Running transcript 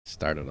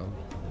Start it all.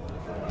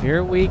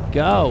 Here we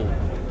go.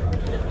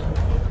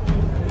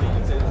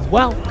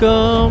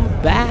 Welcome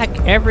back,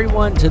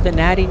 everyone, to the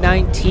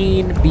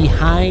Natty19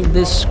 Behind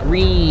the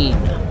Screen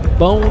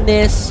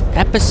bonus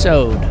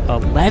episode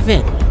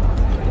 11.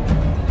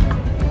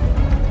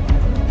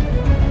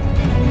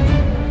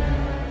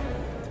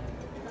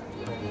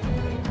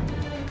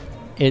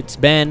 It's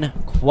been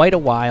quite a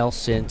while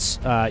since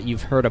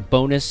you've heard a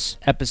bonus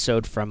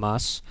episode from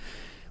us,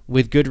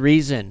 with good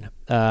reason.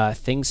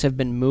 Things have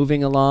been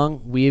moving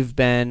along. We've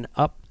been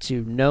up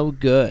to no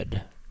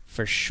good,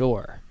 for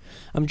sure.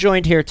 I'm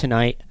joined here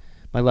tonight.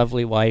 My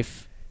lovely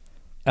wife,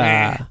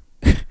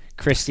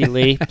 Christy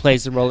Lee,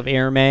 plays the role of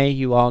Irme.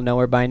 You all know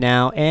her by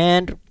now.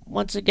 And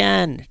once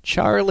again,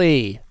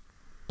 Charlie,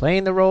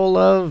 playing the role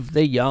of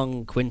the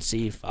young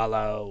Quincy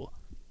Fallow.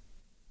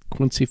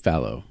 Quincy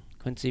Fallow.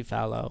 Quincy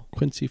Fallow.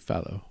 Quincy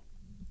Fallow.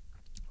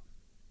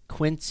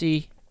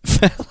 Quincy.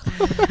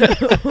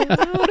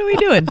 What are we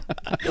doing?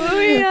 What are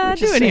we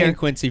Just doing here?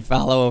 Quincy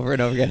Fallow over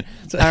and over again.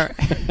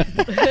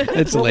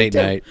 It's late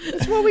night.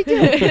 That's what we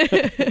do.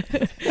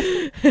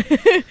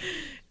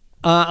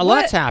 A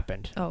lot's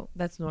happened. Oh,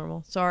 that's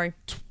normal. Sorry.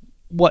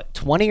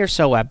 20 or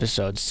so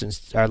episodes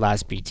since our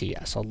last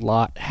BTS. A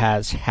lot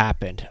has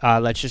happened.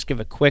 Let's just give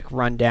a quick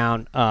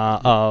rundown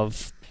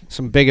of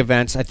some big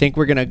events. I think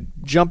we're going to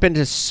jump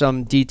into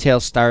some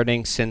details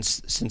starting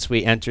since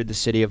we entered the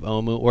city of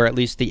Omu, or at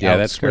least the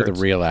outskirts. That's where the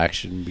real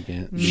action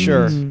began.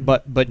 Sure,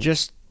 but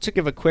just to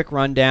give a quick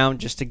rundown,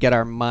 just to get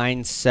our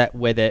minds set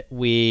with it,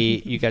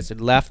 you guys had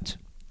left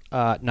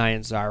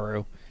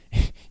Nyanzaru.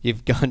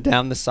 You've gone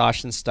down the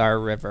Sashin Star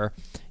River,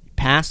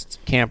 past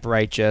Camp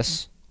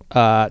Righteous,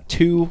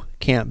 to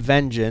Camp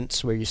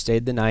Vengeance, where you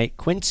stayed the night.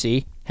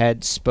 Quincy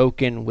had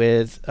spoken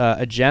with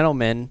a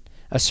gentleman,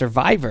 a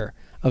survivor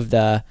of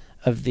the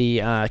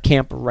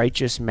Camp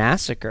Righteous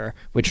massacre,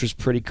 which was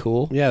pretty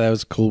cool. Yeah, that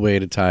was a cool way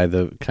to tie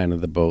the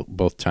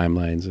both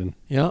timelines in.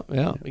 Yeah.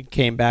 We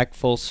came back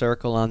full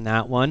circle on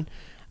that one.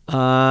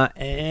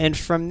 And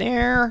from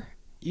there,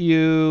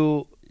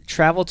 you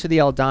traveled to the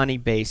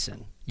Aldani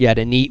Basin. You had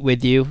a Neat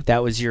with you.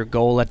 That was your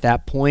goal at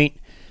that point.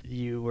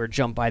 You were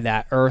jumped by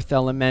that Earth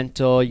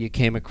Elemental. You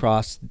came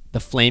across the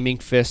Flaming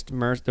Fist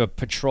the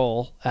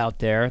patrol out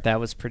there. That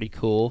was pretty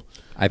cool.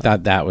 I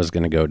thought that was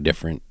going to go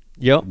different.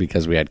 Yep.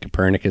 Because we had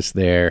Copernicus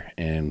there,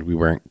 and we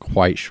weren't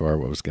quite sure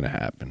what was going to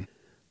happen.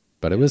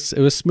 But it was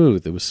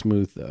smooth. It was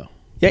smooth, though.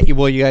 Yeah,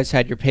 you guys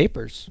had your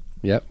papers.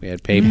 Yep, we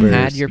had papers. You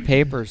had your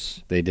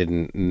papers. They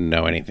didn't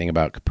know anything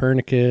about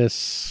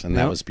Copernicus, and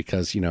that was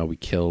because, we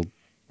killed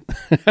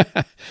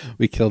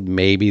we killed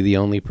maybe the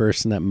only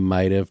person that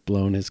might have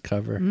blown his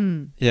cover.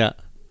 Yeah.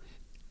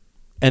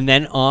 And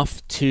then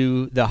off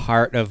to the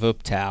heart of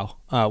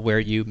Uptau, where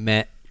you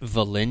met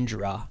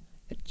Valindra.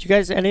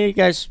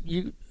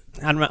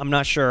 I'm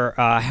not sure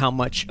how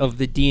much of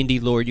the D&D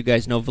lore you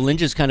guys know.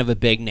 Valindra's kind of a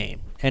big name.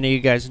 Any of you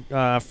guys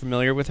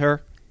familiar with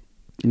her?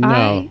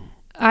 No.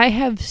 I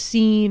have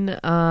seen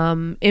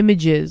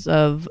images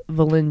of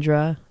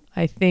Valindra,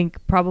 I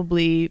think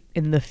probably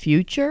in the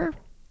future.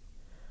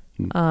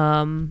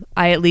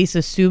 I at least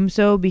assume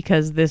so,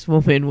 because this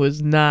woman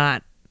was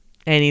not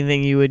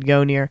anything you would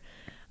go near.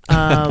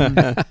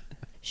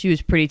 She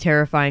was pretty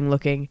terrifying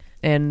looking,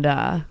 and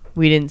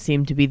we didn't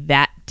seem to be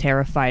that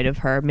terrified of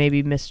her.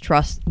 Maybe we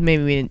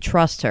didn't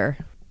trust her,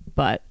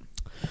 but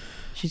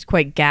she's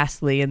quite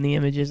ghastly in the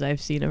images I've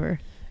seen of her.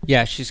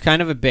 Yeah, she's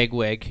kind of a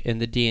bigwig in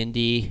the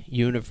D&D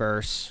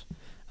universe.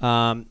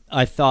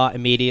 I thought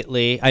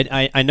immediately,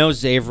 I know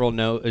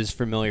Zavril is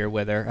familiar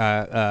with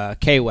her.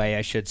 K-Way,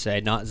 I should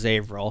say, not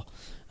Zavril.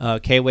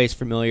 K-Way's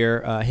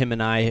familiar. Him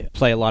and I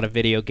play a lot of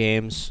video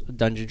games,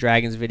 Dungeons &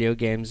 Dragons video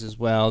games as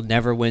well.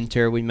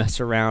 Neverwinter we mess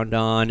around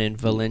on, and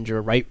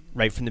Valindra,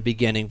 right from the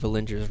beginning,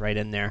 Valindra's right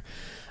in there.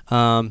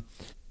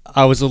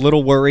 I was a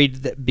little worried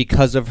that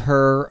because of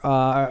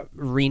her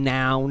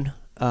renown,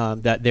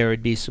 that there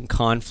would be some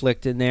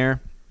conflict in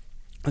there.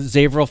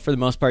 Zavril, for the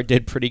most part,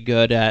 did pretty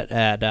good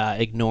at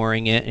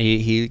ignoring it.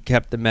 He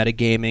kept the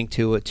metagaming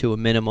to a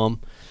minimum.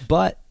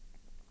 But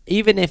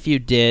even if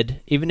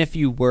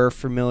you were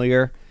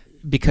familiar,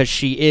 because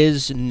she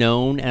is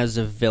known as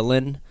a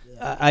villain,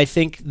 I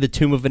think the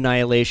Tomb of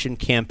Annihilation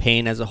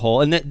campaign as a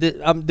whole, and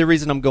the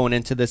reason I'm going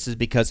into this is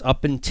because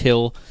up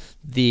until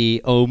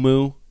the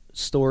Omu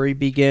story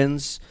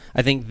begins,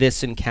 I think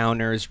this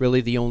encounter is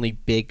really the only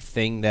big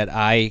thing that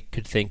I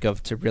could think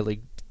of to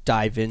really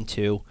dive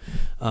into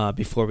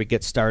before we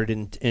get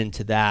started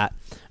into that.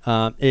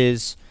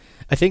 Is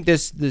I think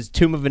this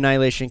Tomb of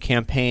Annihilation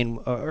campaign,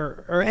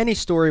 or any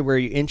story where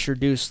you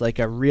introduce like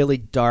a really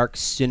dark,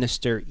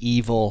 sinister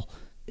evil,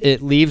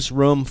 it leaves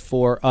room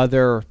for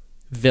other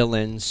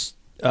villains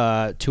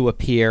to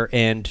appear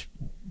and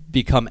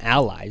become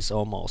allies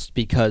almost,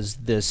 because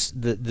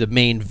the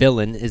main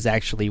villain is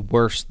actually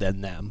worse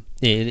than them.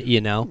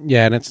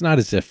 Yeah, and it's not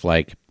as if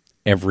like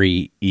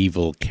every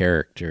evil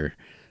character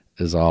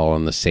is all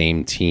on the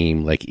same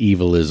team. Like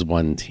evil is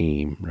one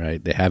team,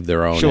 right? They have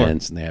their own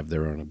ends and they have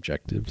their own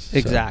objectives.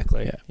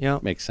 Exactly. So, yeah,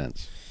 makes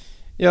sense.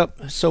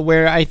 Yep. So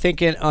where I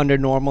think under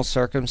normal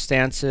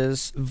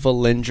circumstances,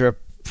 Valindra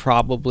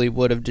probably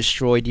would have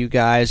destroyed you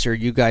guys, or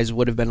you guys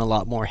would have been a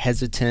lot more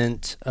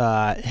hesitant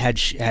had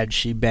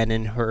she been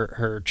in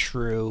her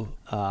true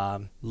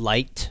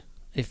light,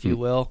 if you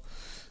will.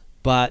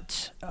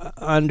 But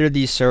under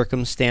these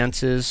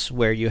circumstances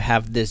where you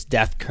have this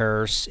death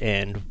curse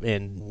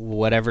and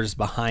whatever's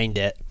behind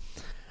it,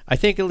 I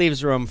think it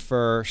leaves room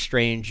for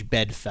strange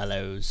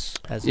bedfellows.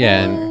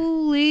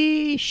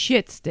 Holy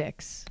shit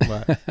sticks.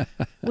 What?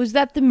 Was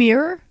that the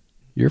mirror?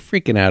 You're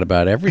freaking out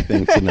about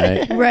everything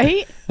tonight.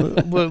 Right?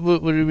 What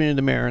do you mean in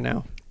the mirror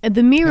now?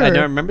 The mirror. I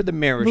don't remember the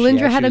mirror.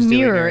 Valindra had a was doing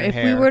mirror. her If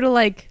we hair. were to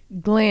like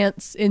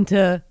glance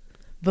into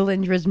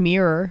Valindra's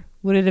mirror,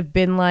 would it have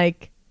been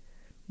like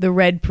the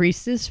Red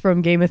Priestess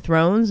from Game of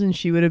Thrones, and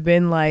she would have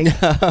been like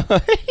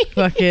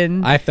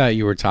fucking... I thought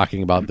you were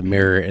talking about the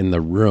mirror in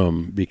the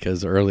room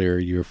because earlier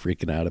you were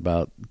freaking out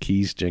about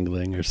keys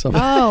jingling or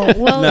something. Oh,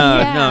 well,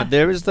 No,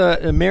 there was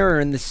a mirror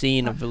in the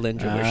scene of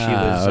Valindra where she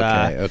was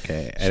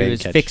okay. she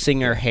was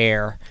fixing her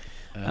hair.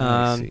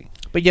 I see.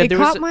 But yeah, it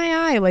caught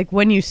my eye. Like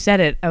when you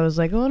said it, I was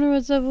like, I wonder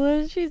what's up.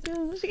 What's she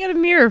got a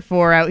mirror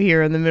for out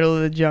here in the middle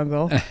of the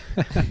jungle?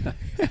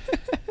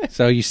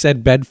 So you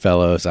said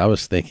bedfellows. I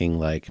was thinking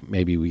like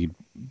maybe we'd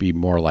be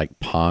more like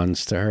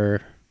pawns to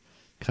her,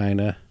 kind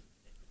of.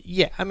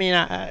 Yeah, I mean,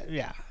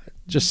 yeah.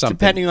 Just something.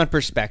 Depending on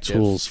perspective.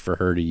 Tools for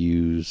her to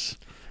use.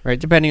 Right,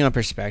 depending on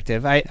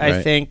perspective. I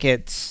Right. think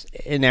it's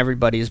in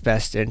everybody's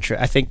best interest.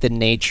 I think the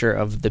nature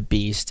of the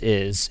beast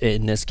is,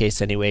 in this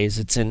case anyways,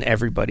 it's in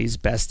everybody's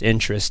best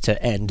interest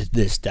to end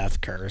this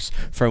death curse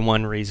for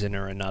one reason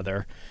or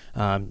another.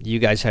 You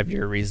guys have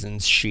your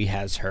reasons, she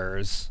has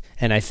hers.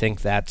 And I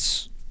think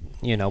that's,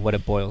 what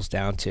it boils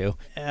down to.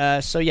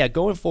 So yeah,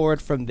 going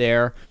forward from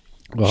there.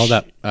 Well, hold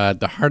up.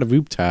 The Heart of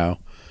Uptau.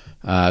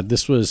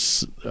 This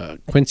was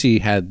Quincy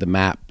had the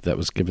map that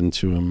was given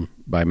to him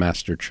by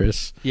Master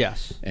Triss.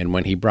 Yes. And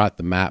when he brought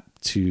the map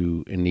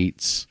to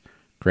Enit's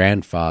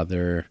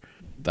grandfather,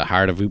 the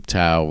Heart of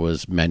Uptau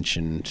was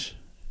mentioned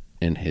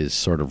in his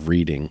sort of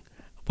reading.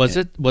 Was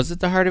it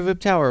the Heart of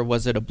Uptau, or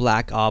was it a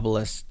black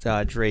obelisk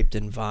draped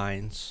in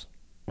vines?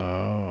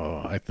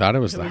 Oh, I thought it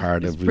was the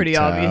Heart of Uptau. Pretty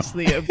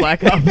obviously a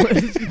black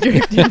obelisk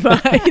draped in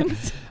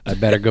vines, I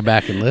better go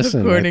back and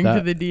listen. according to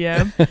the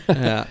DM.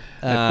 Yeah.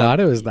 I thought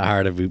it was the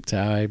Heart of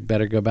Uptau. I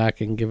better go back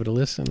and give it a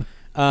listen.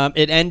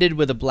 It ended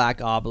with a black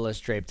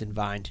obelisk draped in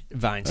vines.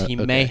 He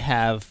okay. may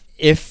have,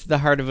 if the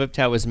Heart of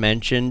Uptau was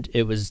mentioned,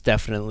 it was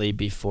definitely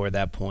before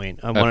that point.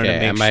 I wanted to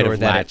make I might sure have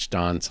that latched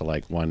on to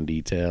like one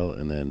detail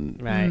and then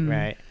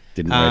right.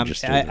 didn't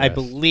register. the I rest.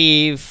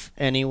 believe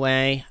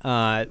anyway.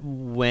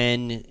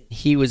 When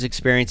he was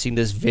experiencing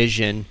this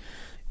vision,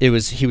 he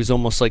was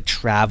almost like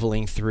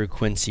traveling through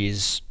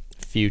Quincy's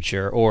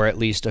future, or at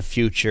least a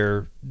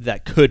future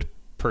that could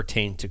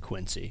pertain to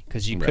Quincy,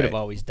 because you could have Right.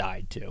 always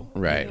died too.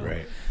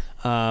 Right.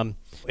 And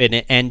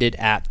it ended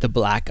at the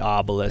black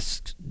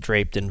obelisk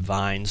draped in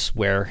vines,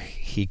 where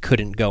he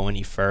couldn't go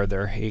any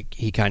further.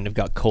 He kind of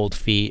got cold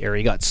feet, or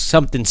he got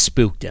something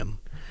spooked him.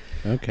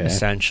 Okay.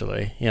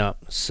 Essentially, yeah.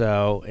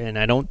 So, and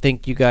I don't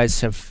think you guys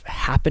have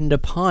happened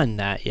upon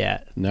that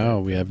yet. No,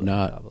 we have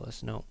not.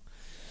 Obelisk, no.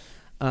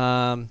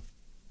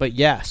 But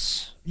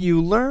yes,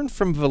 you learn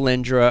from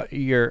Valindra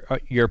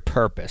your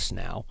purpose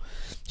now.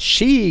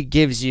 She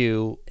gives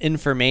you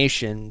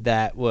information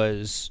that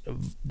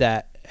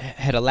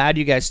had allowed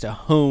you guys to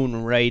hone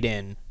right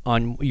in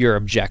on your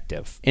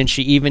objective, and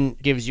she even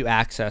gives you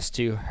access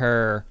to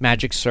her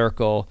magic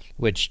circle,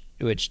 which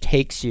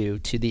takes you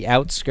to the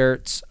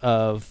outskirts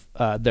of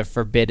the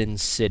forbidden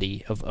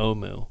city of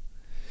Omu.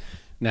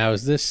 Now,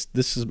 is this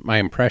is my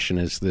impression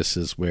is this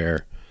is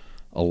where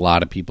a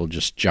lot of people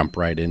just jump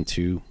right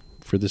into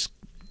for this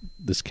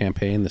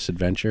campaign, this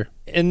adventure?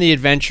 In the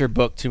adventure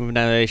book, Tomb of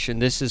Annihilation,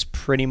 this is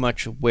pretty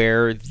much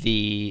where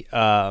the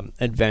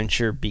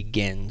adventure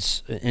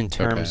begins in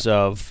terms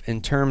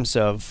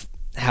of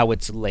how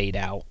it's laid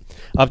out.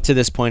 Up to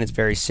this point, it's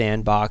very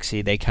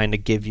sandboxy. They kind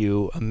of give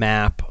you a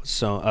map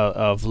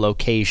of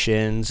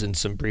locations and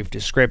some brief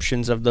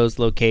descriptions of those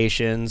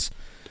locations.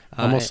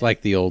 Almost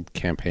like the old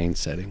campaign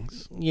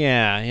settings.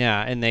 Yeah,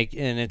 and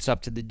it's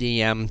up to the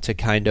DM to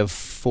kind of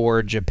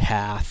forge a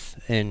path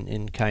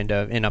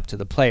and up to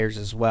the players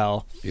as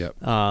well. Yep.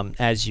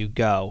 As you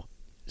go.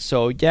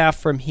 So yeah,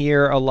 from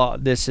here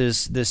this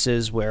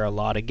is where a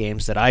lot of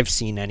games that I've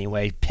seen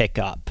anyway pick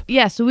up.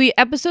 Yeah, so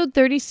episode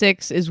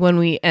 36 is when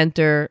we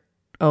enter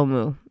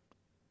Omu,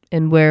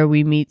 and where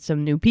we meet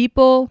some new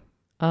people,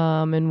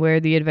 and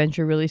where the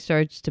adventure really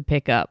starts to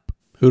pick up.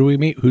 Who do we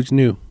meet? Who's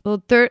new?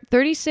 Well,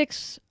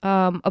 36,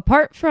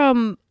 apart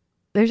from,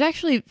 there's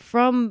actually,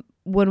 from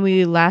when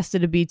we last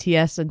did a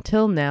BTS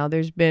until now,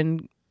 there's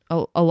been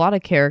a lot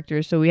of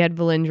characters. So we had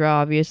Valindra,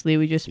 obviously,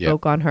 we just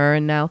spoke on her,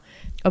 and now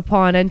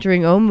upon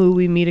entering Omu,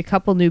 we meet a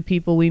couple new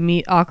people. We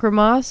meet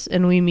Akramos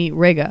and we meet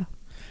Riga.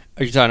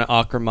 Are you talking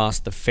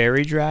Akramos, the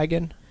fairy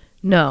dragon?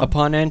 No.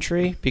 Upon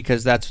entry?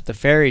 Because that's what the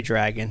fairy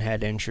dragon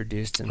had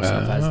introduced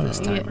himself as this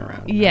time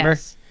around. Remember?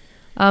 Yes.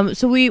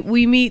 So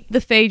we meet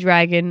the Fey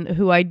Dragon,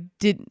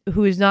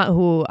 who is not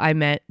who I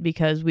met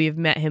because we have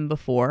met him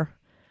before.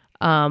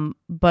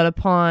 But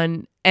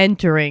upon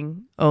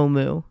entering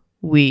Omu,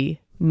 we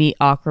meet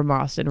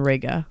Akramos and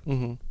Riga.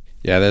 Mm-hmm.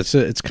 Yeah,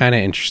 it's kind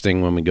of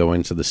interesting when we go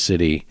into the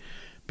city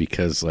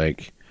because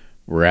like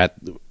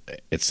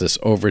it's this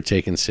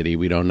overtaken city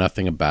we know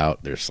nothing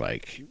about. There's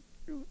like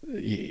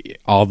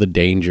all the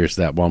dangers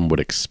that one would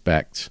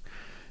expect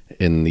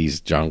in these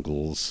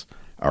jungles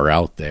are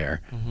out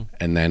there. Mm-hmm.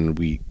 And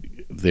then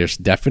there's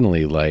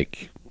definitely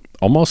like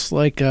almost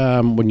like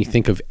when you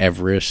think of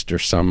Everest or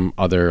some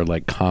other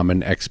like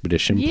common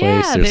expedition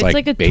place, there's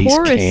like a base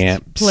tourist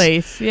camps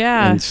place,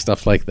 and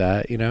stuff like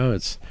that. You know,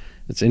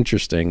 it's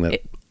interesting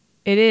that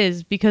it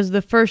is, because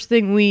the first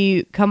thing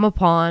we come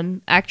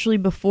upon, actually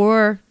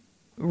before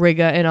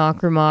Riga and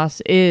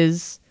Akramos,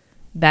 is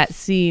that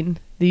scene,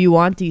 the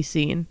Yuanti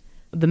scene,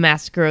 the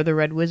massacre of the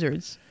Red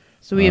Wizards.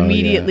 So we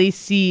immediately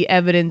see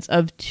evidence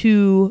of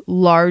two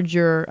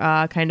larger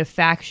kind of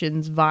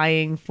factions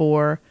vying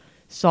for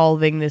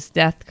solving this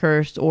death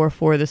curse or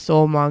for the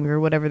soulmonger,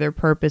 whatever their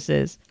purpose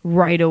is,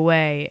 right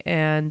away.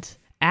 And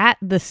at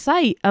the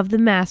site of the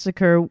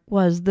massacre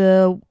was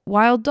the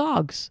wild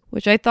dogs,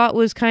 which I thought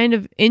was kind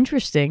of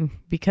interesting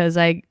because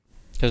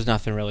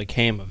nothing really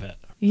came of it.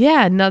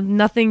 Yeah,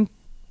 nothing.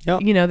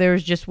 Yep. You know, there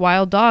was just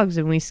wild dogs,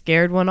 and we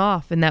scared one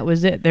off, and that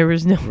was it. There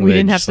was no, we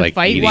didn't have to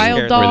fight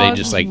wild dogs. Were they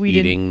just like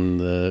eating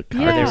the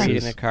carcasses? They were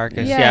eating the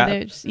carcass. Yeah,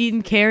 they're just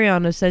eating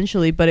carrion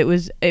essentially. But it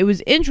was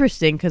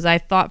interesting because I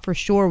thought for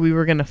sure we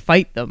were going to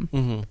fight them.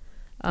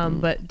 Mm-hmm.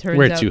 But turns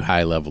we're out too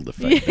high level to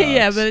fight.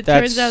 Yeah, but it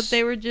turns out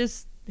they were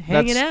just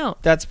hanging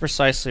out. That's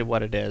precisely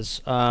what it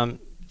is.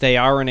 They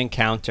are an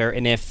encounter,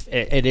 and if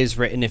it is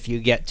written, if you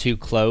get too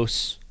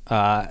close,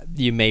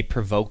 you may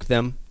provoke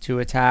them to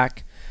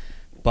attack.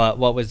 But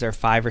what was there,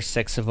 5 or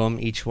 6 of them?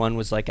 Each one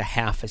was like a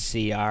half a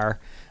CR.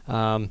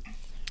 You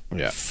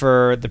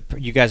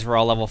guys were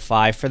all level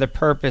 5 for the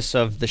purpose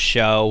of the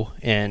show,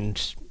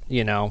 and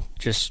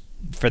just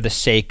for the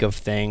sake of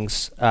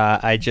things.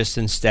 I just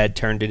instead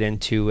turned it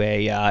into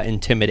a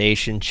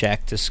intimidation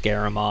check to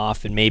scare him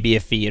off, and maybe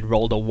if he had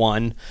rolled a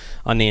 1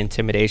 on the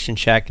intimidation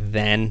check,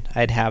 then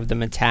I'd have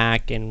them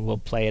attack, and we'll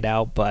play it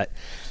out. But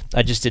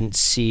I just didn't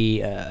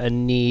see a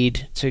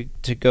need to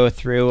go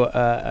through.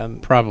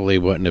 Probably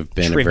wouldn't have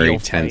been a very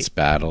tense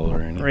battle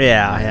or anything.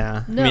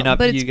 Yeah. No, I mean,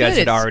 but you guys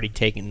had already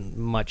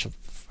taken much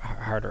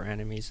harder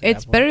enemies.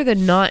 It's better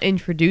than not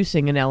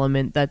introducing an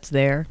element that's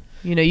there.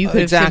 You know, you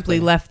could have simply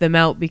left them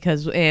out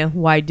because,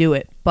 why do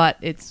it? But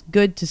it's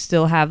good to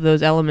still have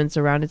those elements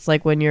around. It's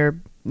like when you're,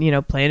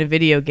 playing a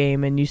video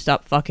game and you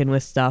stop fucking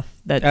with stuff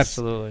that's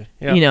absolutely,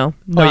 not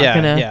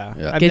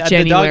gonna get you anywhere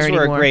anymore. The dogs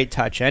were anymore. a great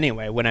touch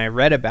anyway. When I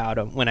read about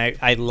them, when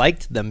I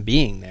liked them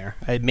being there,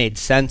 it made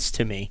sense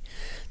to me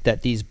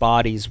that these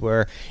bodies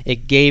were.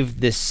 It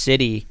gave this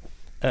city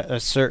a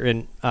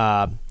certain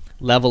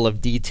level of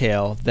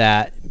detail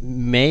that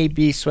may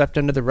be swept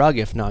under the rug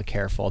if not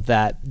careful.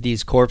 That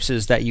these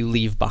corpses that you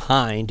leave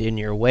behind in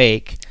your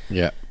wake,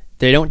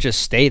 they don't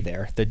just stay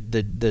there.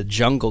 The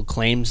jungle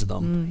claims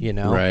them,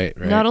 Right.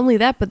 Not only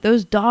that, but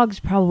those dogs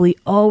probably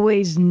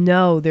always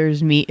know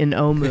there's meat in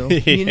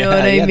Omu. You know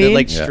what I mean? They're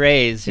like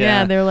strays.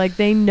 Yeah, they're like,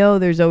 they know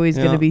there's always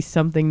going to be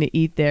something to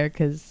eat there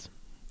because...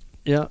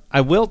 Yeah, I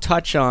will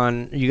touch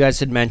on, you guys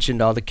had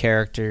mentioned all the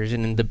characters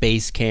and in the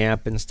base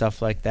camp and stuff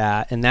like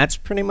that, and that's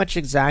pretty much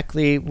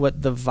exactly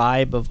what the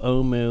vibe of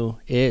Omu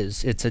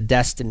is. It's a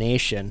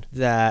destination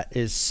that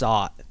is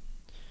sought.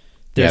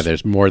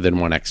 There's more than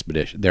one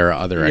expedition. There are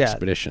other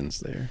expeditions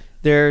there.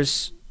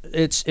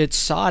 It's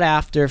sought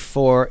after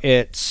for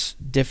its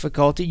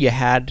difficulty.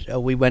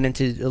 We went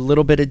into a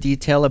little bit of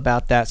detail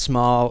about that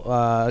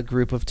small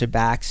group of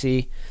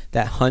tabaxi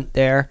that hunt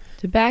there.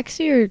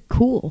 Tabaxi are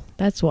cool,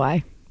 that's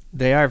why.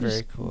 They are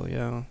very cool,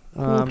 yeah.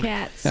 Cool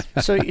cats.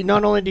 So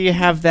not only do you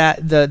have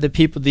the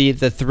people, the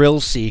thrill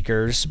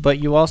seekers, but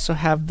you also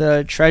have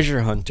the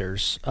treasure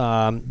hunters,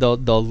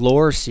 the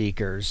lore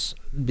seekers,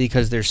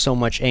 because there's so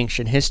much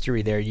ancient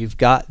history there. You've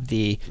got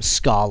the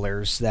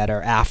scholars that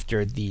are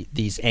after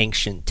these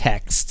ancient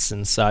texts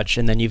and such,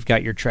 and then you've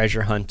got your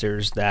treasure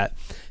hunters that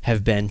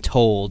have been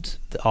told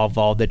of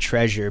all the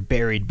treasure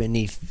buried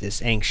beneath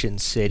this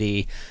ancient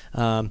city.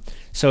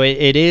 So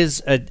it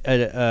is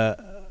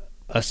a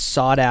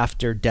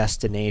sought-after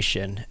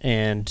destination,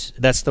 and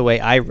that's the way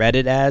I read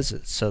it as,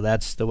 so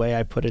that's the way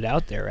I put it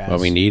out there as. What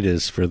we need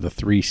is for the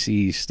 3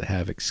 Cs to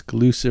have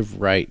exclusive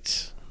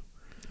rights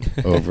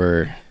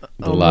over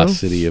the lost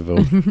city of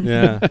Omu.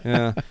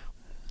 Yeah.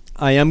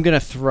 I am going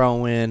to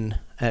throw in,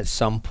 at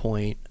some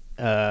point,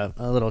 a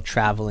little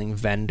traveling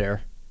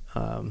vendor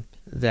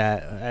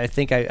that I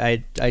think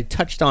I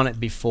touched on it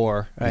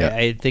before.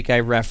 I think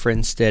I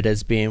referenced it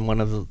as being one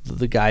of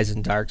the guys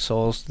in Dark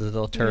Souls, the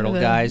little turtle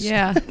guys.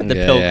 Yeah. The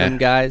pilgrim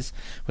guys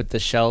with the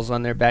shells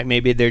on their back.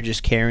 Maybe they're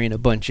just carrying a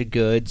bunch of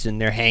goods and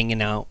they're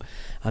hanging out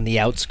on the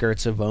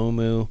outskirts of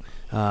Omu,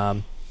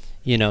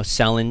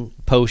 selling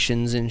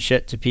potions and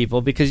shit to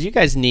people, because you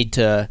guys need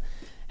to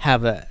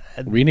have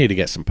We need to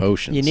get some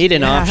potions. You need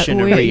an option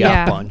to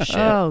re-up on shit.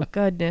 Oh,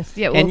 goodness.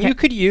 Yeah, well, And you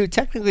could use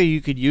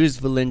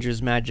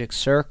Valindra's magic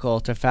circle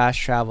to fast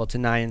travel to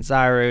Nyan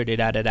Zaru,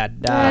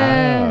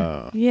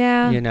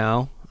 yeah. you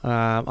know,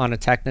 on a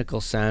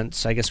technical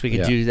sense. I guess we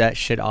could do that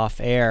shit off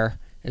air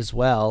as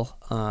well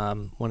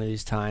one of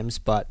these times.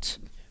 But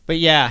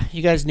yeah,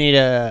 you guys need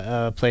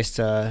a place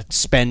to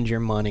spend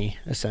your money,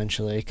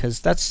 essentially, because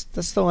that's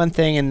the one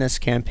thing in this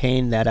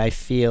campaign that I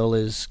feel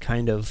is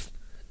kind of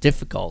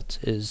difficult,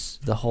 is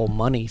the whole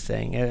money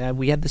thing.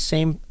 We had the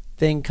same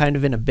thing kind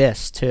of in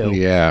Abyss too.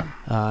 Yeah.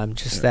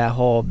 That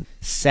whole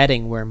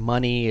setting where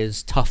money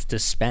is tough to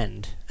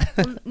spend.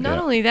 Well, not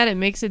only that, it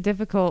makes it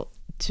difficult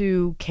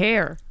to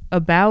care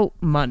about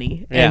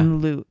money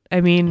and loot. I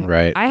mean,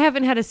 I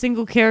haven't had a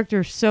single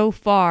character so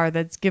far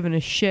that's given a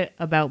shit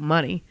about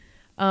money.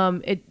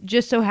 It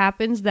just so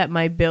happens that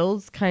my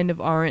builds kind of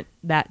aren't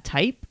that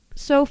type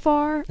so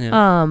far.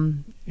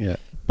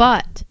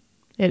 But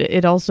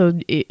it also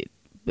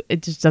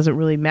it just doesn't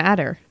really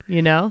matter,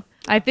 you know?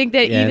 I think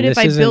that even if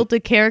I built a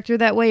character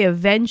that way,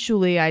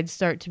 eventually I'd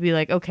start to be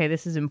like, okay,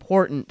 this is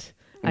important.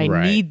 I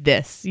need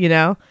this, you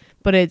know?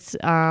 But it's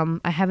I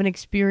haven't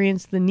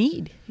experienced the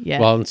need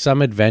yet. Well, and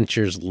some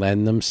adventures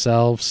lend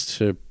themselves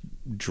to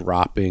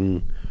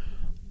dropping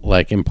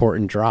like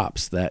important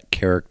drops that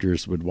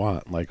characters would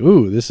want. Like,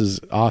 ooh, this is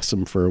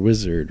awesome for a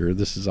wizard, or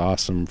this is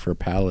awesome for a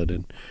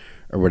paladin,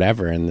 or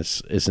whatever, and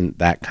this isn't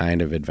that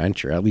kind of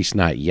adventure, at least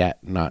not yet,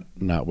 not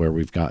where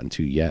we've gotten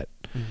to yet.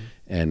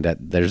 And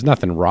there's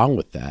nothing wrong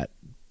with that,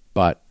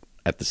 but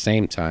at the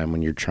same time,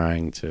 when you're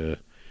trying to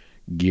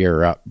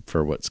gear up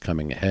for what's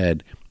coming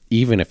ahead,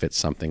 even if it's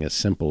something as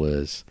simple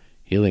as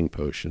healing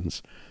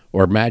potions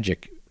or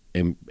magic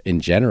in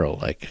general,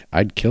 like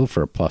I'd kill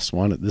for a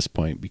 +1 at this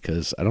point,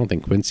 because I don't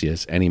think Quincy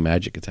has any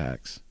magic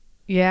attacks.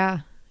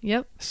 Yeah.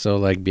 Yep. So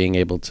like being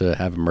able to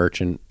have a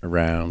merchant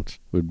around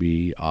would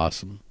be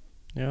awesome.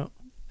 Yeah.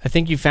 I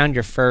think you found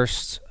your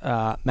first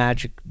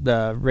magic,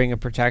 the Ring of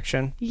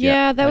Protection.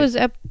 Yeah, that was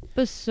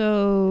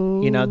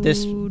episode,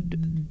 this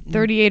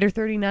 38 or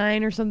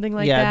 39 or something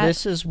like that. Yeah,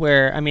 this is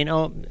where,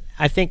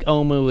 I think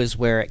Omu is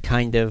where it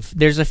kind of,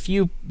 there's a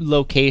few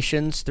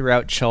locations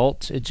throughout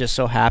Chult. It just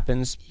so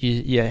happens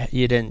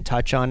you didn't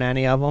touch on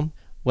any of them,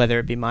 whether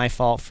it be my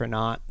fault for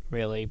not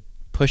really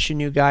pushing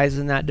you guys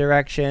in that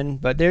direction.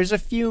 But there's a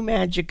few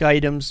magic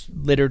items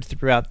littered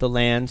throughout the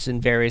lands in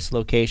various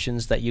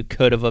locations that you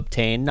could have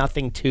obtained.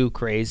 Nothing too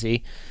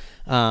crazy.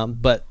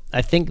 But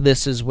I think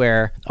this is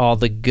where all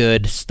the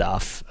good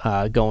stuff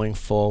going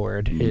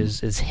forward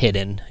is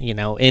hidden,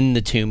 in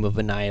the Tomb of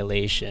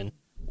Annihilation.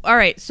 All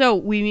right, so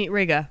we meet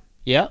Rigga.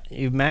 Yeah,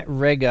 you've met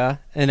Rigga,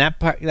 and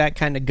that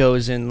kind of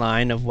goes in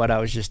line of what I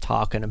was just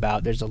talking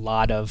about. There's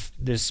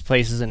there's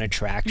places and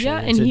attraction.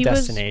 Yeah, it's and a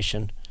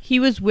destination. He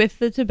was with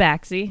the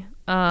Tabaxi.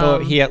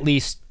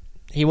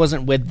 He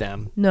wasn't with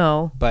them.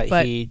 No,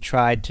 but he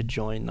tried to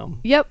join them.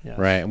 Yep. Yes.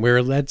 Right, and we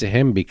were led to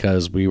him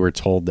because we were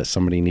told that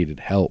somebody needed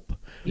help.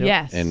 Yep.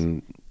 Yes.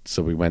 And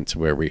so we went to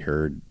where we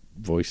heard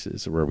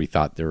voices, or where we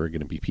thought there were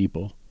going to be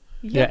people.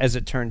 Yep. Yeah, as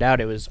it turned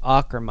out, it was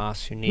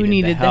Akramas who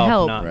needed the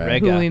help, not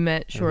Rigga. Who we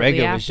met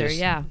shortly after,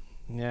 Yeah,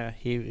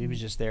 he was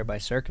just there by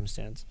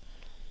circumstance.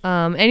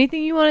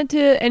 Anything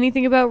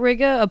about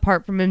Rigga,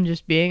 apart from him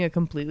just being a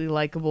completely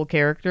likable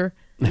character?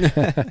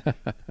 It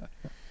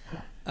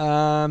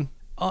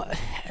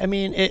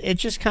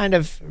just kind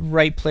of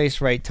right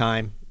place, right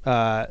time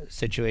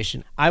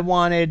situation. I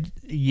wanted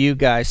you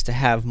guys to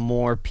have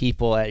more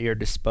people at your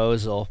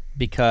disposal,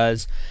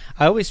 because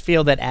I always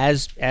feel that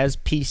as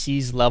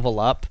PCs level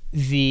up,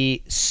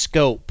 the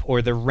scope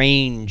or the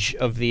range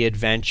of the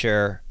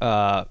adventure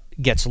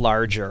gets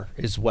larger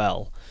as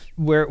well.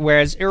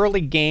 Whereas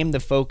early game,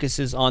 the focus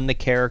is on the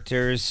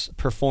characters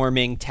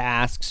performing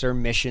tasks or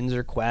missions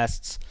or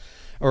quests,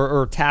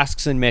 or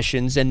tasks and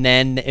missions, and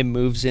then it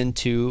moves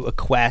into a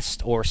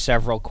quest or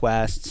several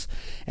quests.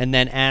 And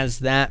then as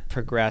that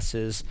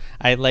progresses,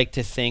 I like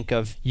to think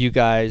of you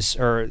guys,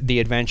 or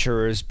the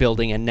adventurers,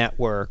 building a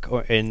network,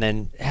 and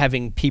then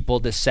having people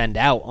to send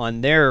out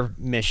on their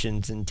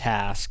missions and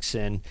tasks.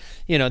 And,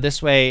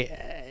 this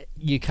way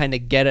you kind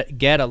of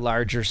get a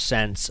larger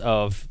sense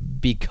of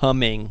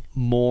becoming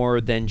more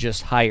than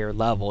just higher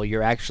level.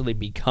 You're actually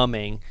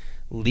becoming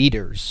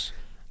leaders.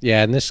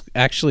 Yeah, and this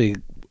actually,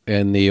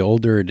 in the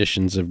older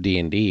editions of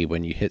D&D,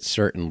 when you hit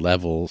certain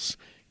levels,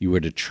 you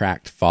would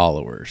attract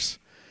followers.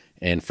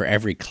 And for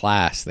every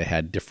class, they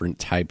had different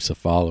types of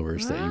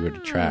followers that you would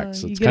attract.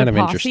 So it's kind of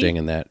interesting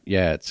in that.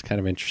 Yeah, it's kind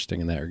of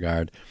interesting in that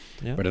regard.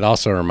 Yeah. But it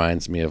also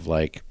reminds me of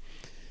like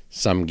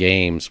some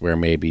games where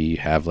maybe you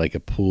have like a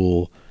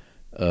pool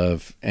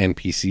of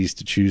NPCs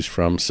to choose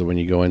from. So when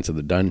you go into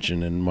the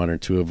dungeon and one or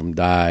two of them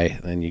die,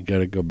 then you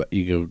gotta go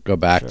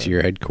back to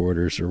your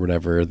headquarters or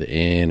whatever, the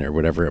inn or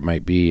whatever it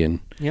might be,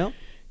 and you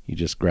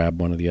just grab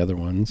one of the other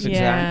ones.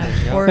 Yeah.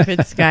 Exactly. Or if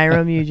it's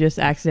Skyrim, you just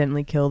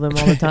accidentally kill them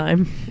all the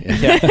time.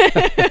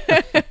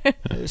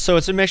 So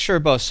it's a mixture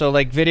of both. So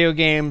like video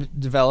game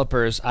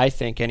developers, I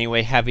think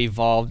anyway, have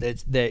evolved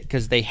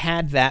because they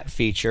had that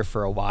feature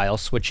for a while,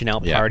 switching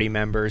out party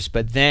members,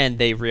 but then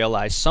they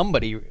realized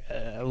somebody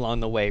along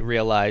the way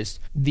realized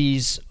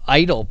these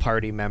idle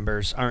party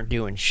members aren't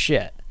doing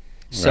shit.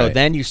 So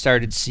then you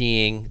started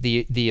seeing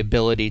the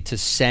ability to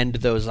send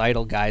those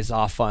idle guys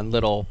off on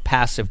little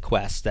passive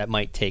quests that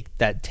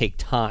take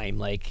time.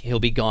 Like he'll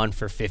be gone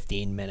for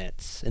 15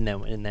 minutes, and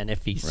then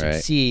if he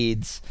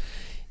succeeds,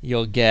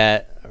 you'll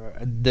get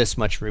this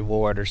much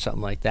reward or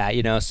something like that.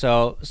 You know,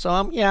 so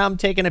I'm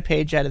taking a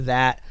page out of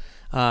that.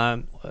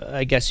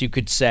 I guess you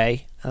could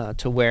say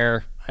to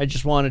where I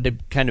just wanted to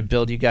kind of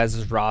build you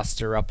guys'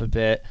 roster up a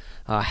bit,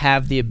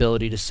 have the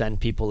ability to send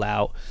people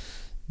out.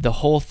 The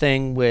whole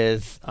thing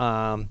with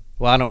I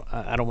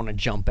don't want to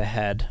jump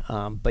ahead,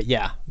 but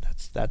yeah,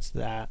 that's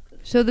that.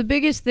 So the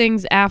biggest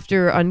things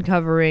after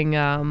uncovering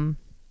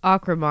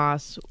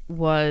Akramos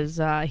was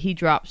he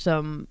dropped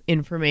some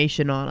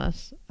information on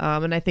us,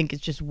 and I think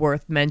it's just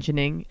worth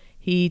mentioning.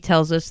 He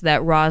tells us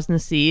that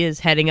Rosnasi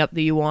is heading up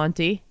the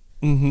Yuan-Ti.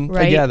 Mm-hmm.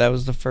 Right? Yeah, that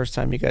was the first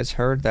time you guys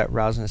heard that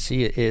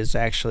Rosnasi is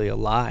actually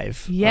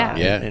alive. Yeah,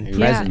 and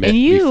present. And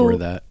you before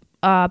that.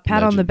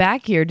 Pat on the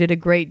back here did a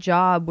great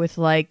job with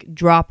like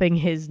dropping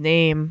his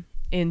name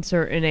in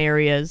certain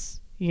areas.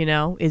 You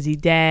know, is he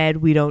dead?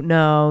 We don't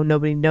know.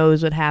 Nobody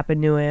knows what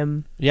happened to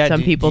him. Yeah,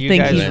 some people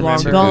think he's long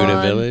Taguda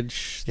gone.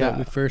 Village that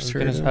we first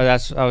heard.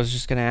 I was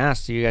just gonna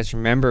ask. Do you guys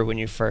remember when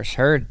you first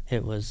heard?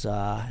 It was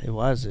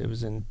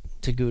in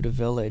Taguda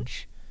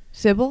Village.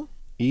 Sybil?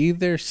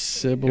 Either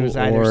Sybil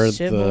either or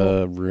Sybil.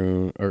 the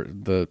rune or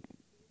the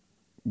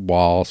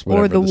walls,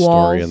 whatever Or the walls.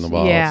 story in the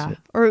walls. Yeah.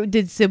 Or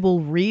did Sybil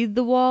read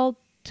the wall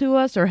to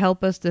us or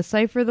help us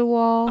decipher the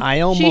wall?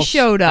 She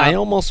showed up. I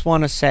almost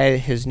want to say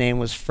his name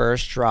was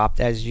first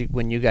dropped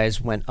when you guys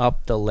went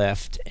up the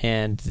lift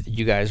and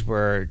you guys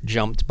were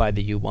jumped by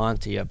the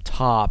Yuan-Ti up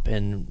top,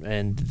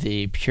 and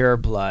the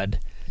pureblood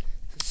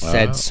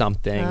said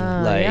something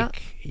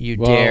like, "You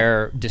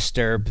dare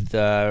disturb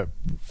the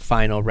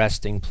final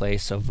resting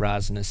place of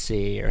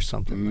Rosnasi," or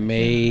something.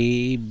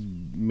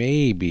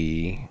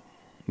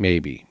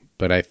 Maybe,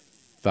 but I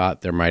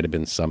thought there might have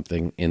been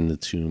something in the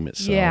tomb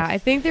itself. Yeah, I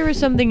think there was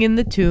something in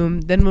the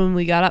tomb. Then when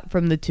we got up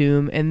from the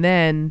tomb, and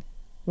then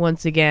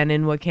once again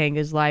in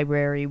Wakanga's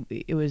library,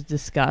 it was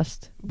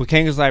discussed.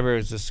 Wakanga's library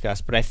was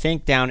discussed, but I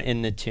think down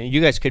in the tomb,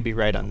 you guys could be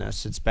right on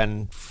this. It's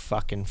been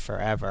fucking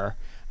forever.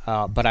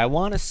 But I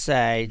want to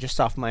say, just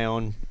off my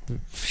own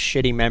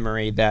shitty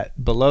memory,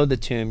 that below the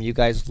tomb, you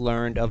guys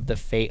learned of the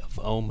fate of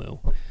Omu,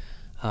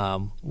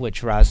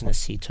 which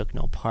Rosnasi took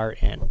no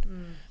part in.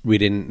 We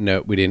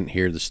didn't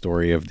hear the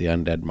story of the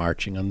undead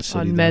marching on the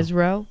city. On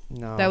Mesro?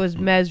 No. That was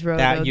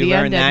Mesro. You the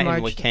learned undead that in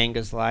marched.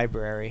 Wakanga's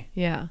library.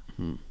 Yeah.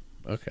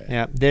 Okay.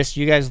 Yeah.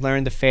 You guys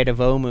learned the fate of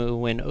Omu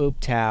when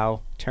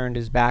Uptau turned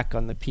his back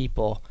on the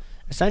people.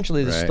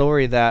 Essentially, the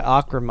story that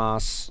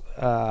Akramos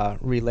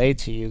relayed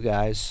to you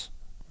guys.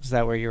 Is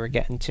that where you were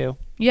getting to?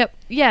 Yep.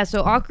 Yeah.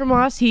 So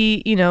Akramos,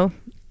 he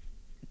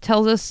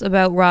tells us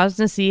about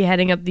Rosnasi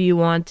heading up the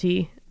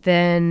Yuan-Ti.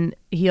 Then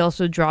he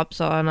also drops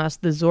on us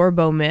the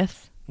Zorbo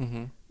myth.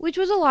 Which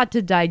was a lot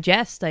to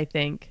digest, I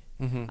think.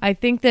 I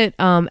think that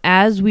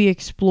as we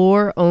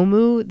explore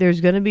Omu,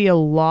 there's going to be a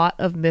lot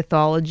of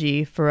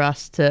mythology for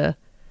us to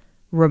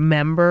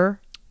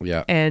remember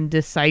and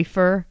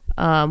decipher,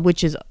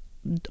 which is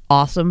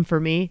awesome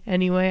for me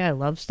anyway. I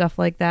love stuff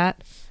like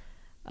that.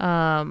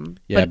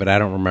 But I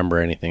don't remember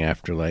anything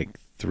after like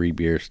 3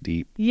 beers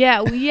deep.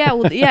 Well,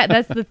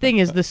 that's the thing,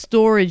 is the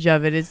storage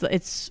of it.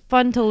 It's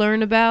fun to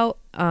learn about.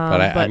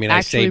 But I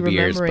say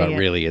beers, but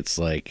really it's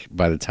like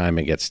by the time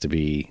it gets to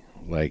be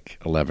like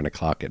 11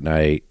 o'clock at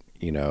night,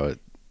 it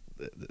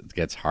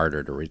gets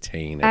harder to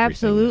retain everything.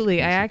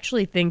 Absolutely. I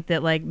actually think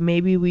that like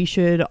maybe we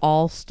should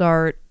all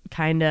start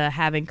kind of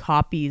having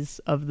copies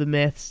of the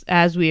myths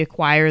as we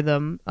acquire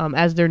them,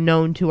 as they're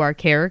known to our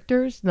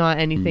characters, not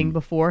anything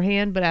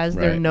beforehand, but as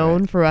they're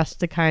known for us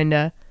to kind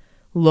of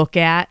look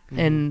at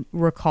and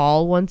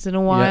recall once in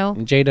a while.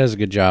 And Jay does a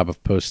good job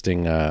of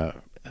posting,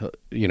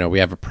 we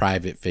have a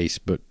private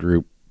Facebook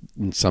group,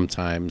 and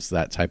sometimes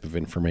that type of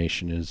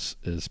information is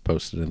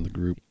posted in the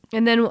group.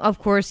 And then, of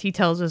course, he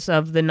tells us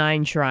of the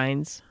 9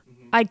 shrines.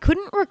 I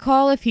couldn't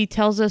recall if he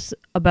tells us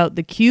about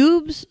the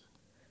cubes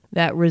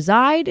that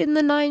reside in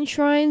the 9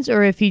 shrines,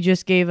 or if he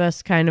just gave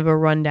us kind of a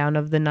rundown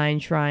of the 9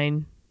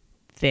 shrine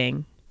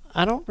thing.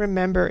 I don't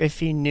remember if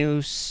he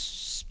knew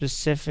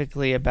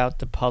specifically about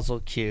the puzzle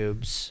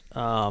cubes.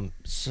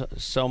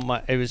 So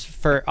much. It was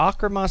for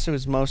Akramos. It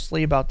was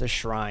mostly about the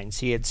shrines.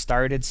 He had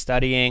started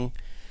studying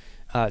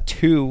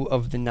 2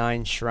 of the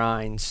 9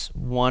 shrines.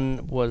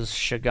 One was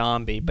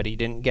Shigambi, but he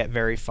didn't get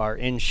very far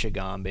in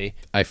Shigambi.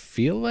 I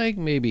feel like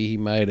maybe he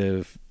might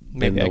have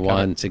been the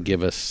one to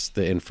give us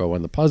the info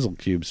on the puzzle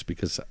cubes,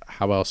 because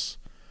how else?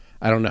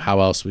 I don't know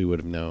how else we would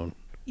have known.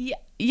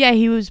 Yeah,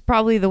 he was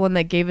probably the one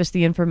that gave us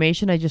the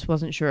information. I just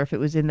wasn't sure if it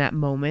was in that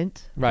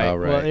moment. Right. Oh,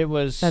 right. Well, it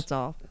was. That's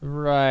all.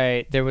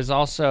 Right. There was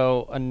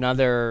also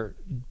another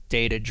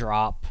data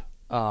drop.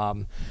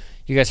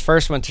 You you guys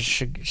first went to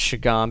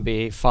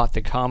Shigambi, fought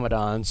the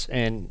Commandants,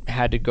 and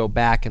had to go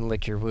back and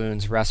lick your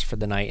wounds, rest for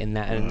the night. And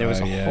there was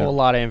a whole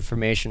lot of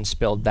information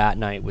spilled that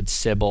night with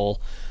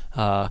Sybil,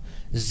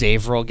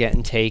 Zavril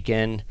getting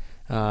taken.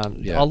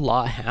 A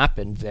lot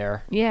happened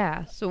there.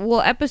 Yeah. So,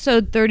 well,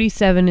 episode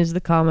 37 is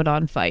the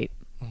Commandant fight.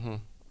 Mm-hmm.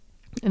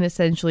 And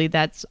essentially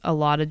that's a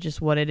lot of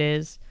just what it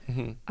is.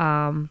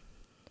 Mm-hmm.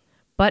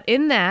 But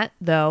in that,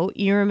 though,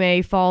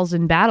 Irame falls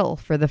in battle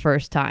for the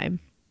first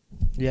time.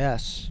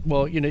 Yes.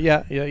 Well, you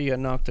got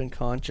knocked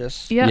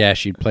unconscious. Yeah. Yeah,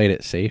 she played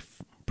it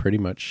safe pretty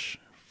much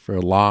for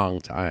a long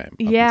time.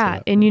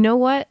 Yeah, and you know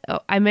what?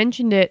 I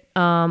mentioned it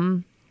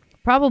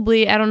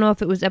probably, I don't know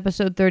if it was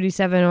episode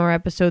 37 or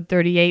episode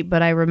 38,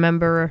 but I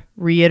remember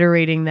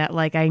reiterating that,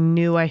 like, I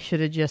knew I should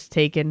have just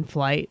taken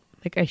flight.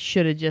 Like, I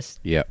should have just...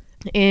 Yep.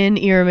 In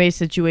Irame's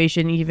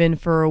situation, even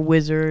for a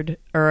wizard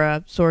or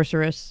a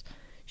sorceress,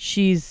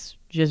 she's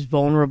just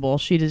vulnerable.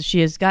 She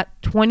has got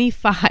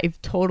 25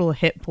 total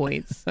hit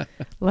points.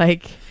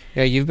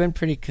 Yeah, you've been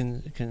pretty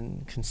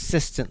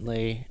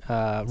consistently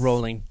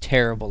rolling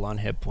terrible on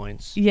hit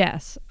points.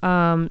 Yes.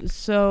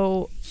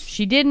 So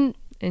she didn't,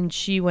 and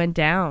she went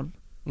down,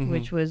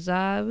 which was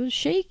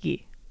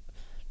shaky.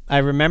 I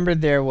remember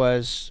there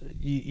was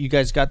you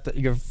guys got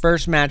your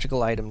first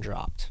magical item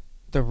dropped,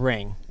 the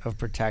Ring of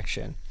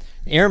Protection.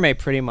 Irame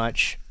pretty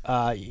much,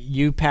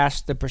 you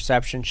passed the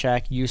perception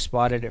check. You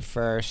spotted it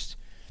first.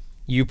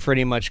 You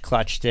pretty much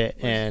clutched it,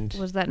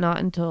 Was that not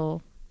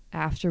until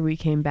after we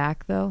came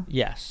back, though?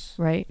 Yes.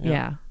 Right?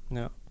 Yeah.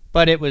 No.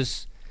 But it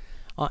was,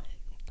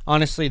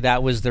 honestly,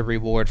 that was the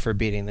reward for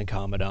beating the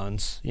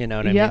Commandants. You know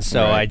what I mean?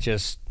 So I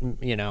just,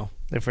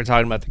 if we're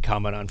talking about the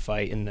Commandant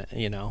fight, and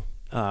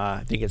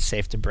I think it's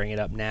safe to bring it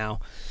up now.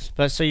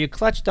 But so you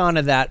clutched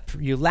onto that,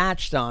 you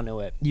latched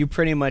onto it. You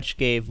pretty much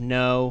gave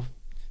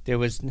there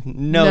was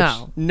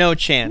no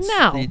chance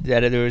that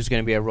there was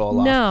going to be a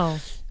roll-off. No.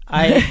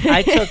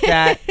 I took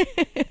that,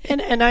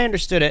 and I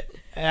understood it.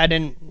 I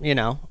didn't,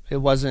 it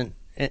wasn't,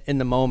 in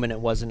the moment, it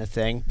wasn't a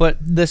thing. But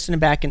listening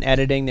back and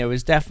editing, there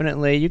was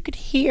definitely, you could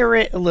hear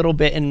it a little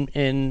bit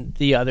in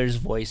the others'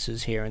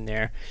 voices here and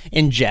there,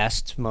 in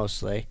jest,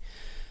 mostly.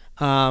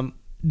 The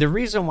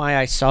reason why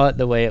I saw it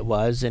the way it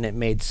was, and it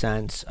made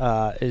sense,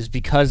 is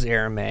because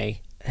Irame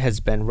has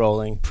been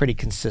rolling pretty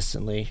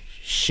consistently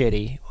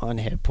shitty on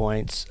hit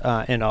points,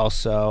 and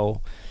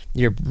also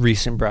your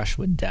recent brush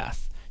with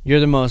death. You're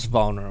the most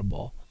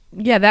vulnerable.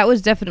 Yeah, that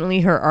was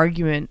definitely her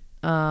argument.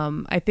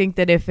 I think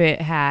that if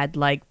it had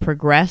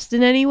progressed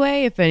in any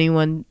way, if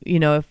anyone,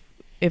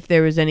 if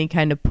there was any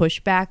kind of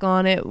pushback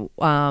on it,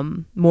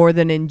 more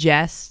than in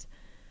jest,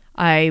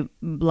 I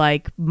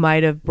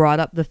might have brought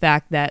up the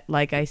fact that,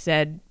 like I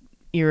said,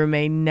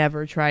 Irame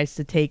never tries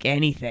to take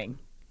anything.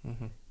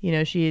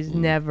 Mm-hmm. She is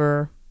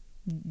never,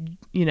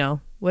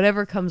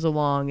 whatever comes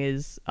along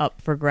is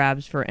up for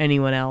grabs for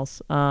anyone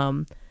else.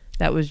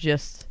 That was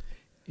just...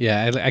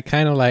 Yeah, I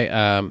kind of like,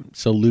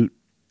 so loot,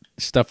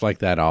 stuff like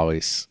that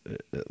always,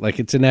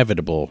 it's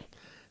inevitable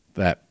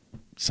that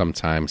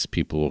sometimes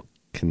people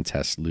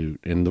contest loot,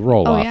 and the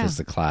roll-off is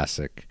the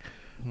classic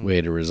way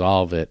to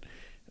resolve it.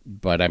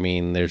 But, I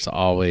mean, there's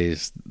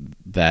always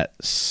that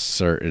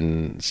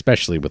certain,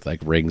 especially with,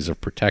 rings of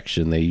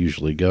protection, they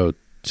usually go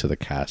to the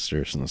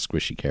casters and the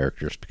squishy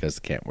characters because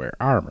they can't wear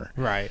armor.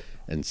 Right.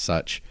 And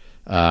such.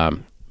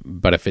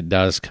 But if it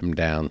does come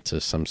down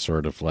to some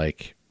sort of,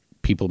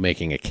 people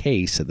making a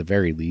case at the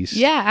very least.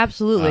 Yeah,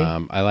 absolutely.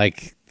 I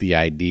like the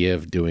idea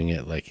of doing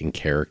it in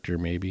character,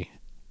 maybe.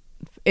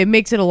 It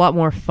makes it a lot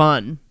more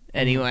fun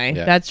anyway.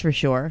 Yeah. That's for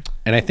sure.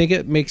 And I think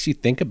it makes you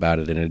think about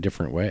it in a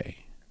different way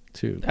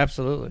too.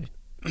 Absolutely.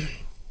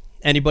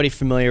 Anybody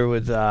familiar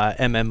with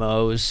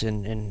MMOs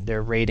and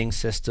their rating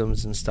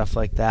systems and stuff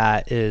like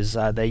that is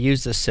they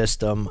use this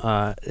system.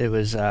 It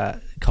was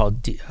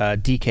called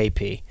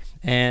DKP.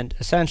 And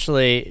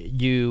essentially,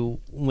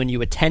 when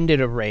you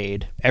attended a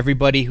raid,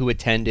 everybody who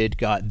attended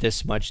got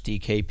this much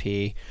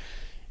DKP.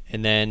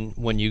 And then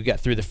when you get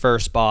through the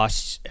first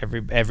boss,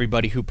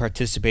 everybody who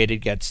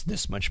participated gets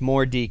this much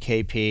more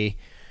DKP.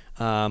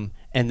 And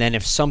then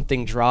if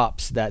something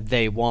drops that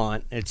they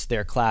want, it's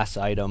their class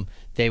item,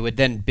 they would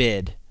then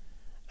bid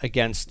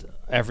against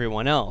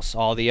everyone else.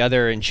 All the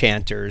other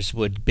enchanters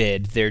would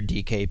bid their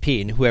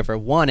DKP, and whoever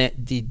won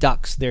it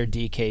deducts their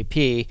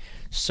DKP.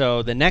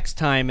 So the next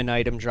time an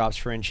item drops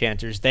for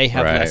enchanters, they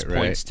have less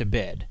points to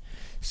bid.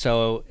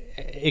 So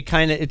it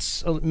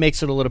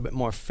makes it a little bit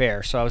more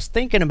fair. So I was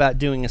thinking about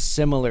doing a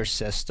similar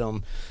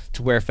system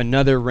to where if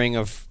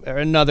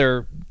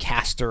another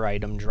caster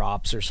item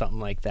drops or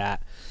something like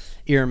that,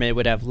 Irame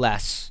would have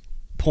less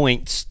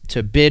points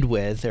to bid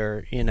with,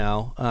 or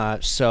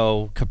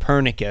so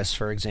Copernicus,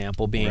 for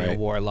example, being a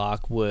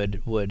warlock,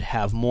 would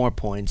have more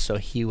points, so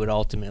he would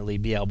ultimately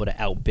be able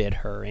to outbid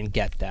her and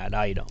get that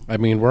item. I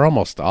mean, we're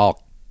almost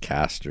all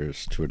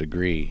casters to a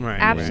degree. Right.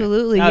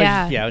 Absolutely,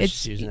 yeah. I was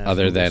just using that.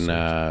 Other than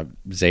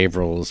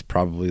Zavril is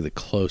probably the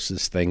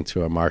closest thing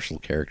to a martial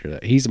character.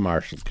 He's a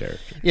martial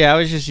character. Yeah, I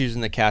was just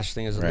using the cast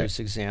thing as a loose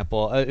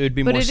example. It would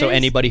be more so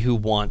anybody who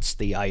wants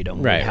the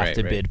item would have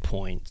to bid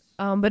points.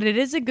 But it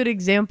is a good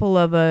example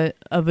of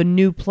a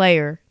new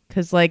player.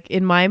 Because, like,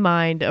 in my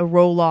mind, a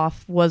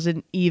roll-off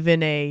wasn't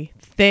even a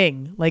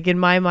thing. Like, in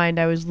my mind,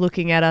 I was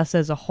looking at us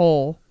as a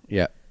whole.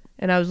 Yeah.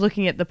 And I was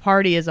looking at the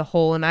party as a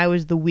whole, and I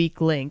was the weak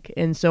link.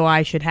 And so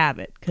I should have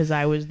it, because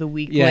I was the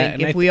weak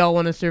link if we all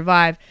want to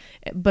survive.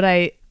 But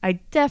I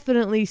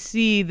definitely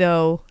see,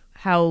 though,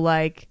 how,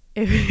 like,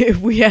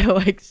 if we had to,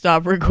 like,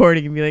 stop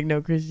recording and be like,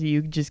 no, Chrissy,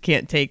 you just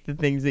can't take the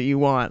things that you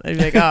want. I'd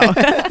be like, oh.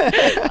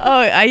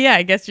 Yeah,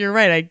 I guess you're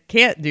right. I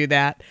can't do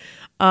that.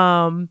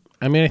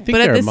 I mean, I think but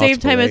there at are the same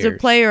time, layers. as a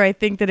player, I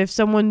think that if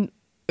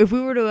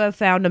we were to have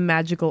found a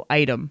magical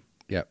item,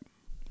 Yep.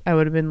 I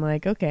would have been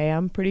like, okay,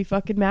 I'm pretty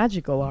fucking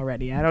magical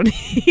already. I don't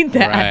need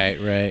that.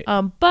 Right.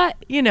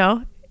 But, you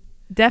know,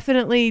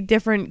 definitely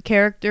different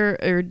character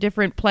or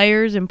different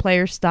players and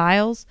player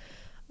styles.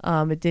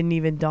 It didn't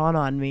even dawn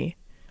on me.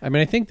 I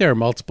mean, I think there are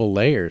multiple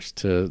layers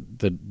to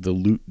the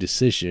loot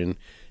decision,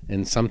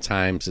 and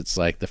sometimes it's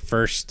like the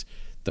first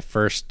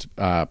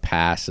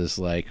pass is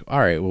like, all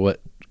right, well,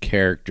 what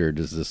character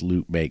does this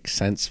loot make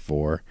sense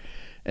for?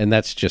 And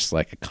that's just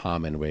like a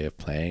common way of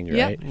playing,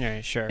 right? Yep.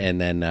 Yeah, sure. And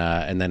then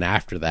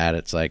after that,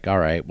 it's like, all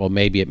right, well,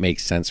 maybe it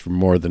makes sense for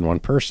more than one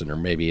person, or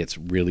maybe it's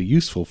really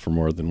useful for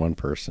more than one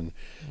person.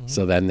 Mm-hmm.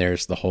 So then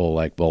there's the whole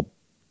like, well,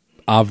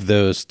 of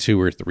those 2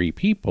 or 3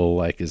 people,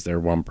 like, is there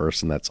one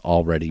person that's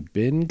already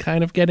been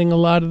kind of getting a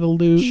lot of the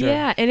loot? Sure.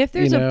 Yeah, and if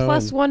there's a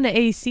 +1 to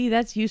AC,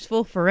 that's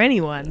useful for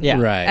anyone. Yeah.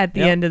 Right. At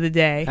the end of the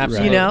day,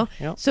 Absolutely. you know.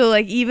 Yep. So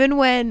like, even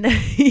when,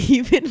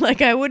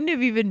 like, I wouldn't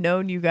have even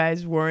known you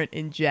guys weren't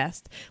in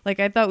jest. Like,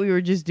 I thought we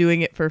were just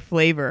doing it for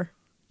flavor.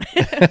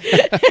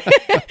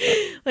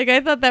 Like,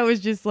 I thought that was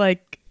just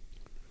like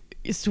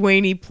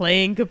Swaney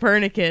playing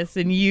Copernicus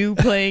and you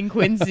playing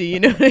Quincy,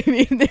 you know what I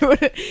mean?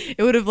 It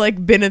would have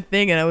like been a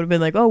thing, and I would have been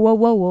like, oh,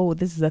 whoa,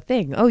 this is a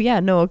thing. Oh yeah,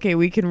 no, okay,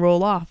 we can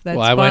roll off. That's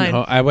fine.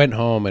 I went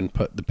home and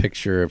put the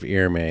picture of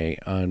Irme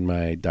on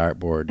my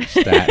dartboard,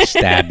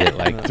 stabbed it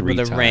like 3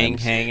 times. With a ring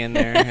hanging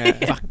there.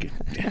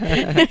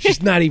 Fucking,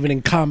 she's not even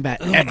in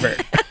combat ever.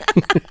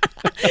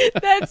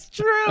 That's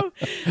true.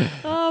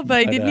 Oh, but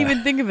I didn't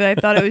even think of it. I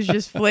thought it was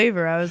just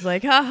flavor. I was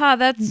like, haha,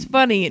 that's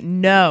funny.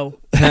 No.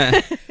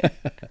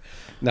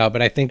 No,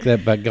 but I think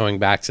that, but going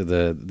back to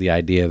the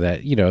idea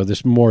that, you know,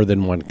 there's more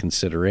than one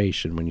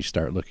consideration when you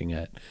start looking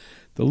at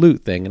the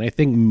loot thing. And I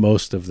think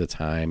most of the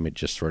time it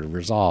just sort of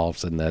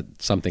resolves, and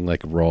that something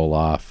like a roll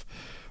off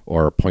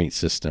or a point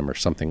system or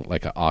something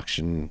like an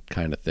auction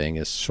kind of thing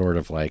is sort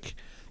of like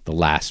the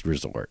last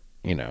resort,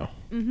 you know.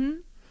 Mm-hmm.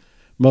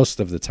 Most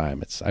of the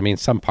time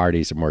some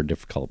parties are more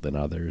difficult than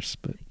others,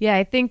 but yeah,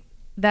 I think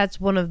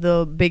that's one of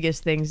the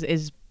biggest things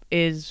is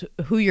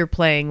who you're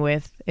playing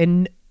with,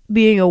 and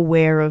being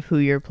aware of who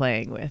you're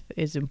playing with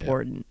is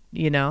important,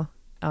 you know,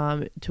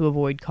 to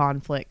avoid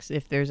conflicts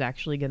if there's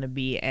actually going to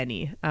be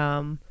any.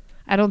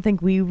 I don't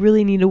think we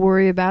really need to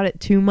worry about it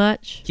too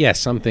much. Yeah,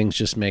 some things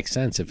just make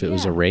sense. If it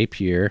was a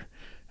rapier,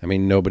 I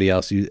mean, nobody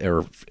else used,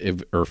 or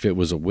if it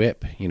was a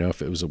whip, you know,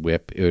 if it was a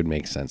whip, it would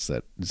make sense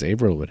that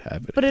Zavril would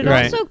have it. But it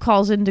also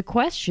calls into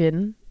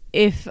question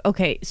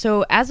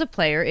so as a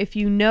player, if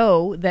you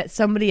know that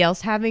somebody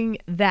else having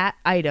that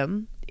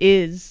item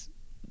is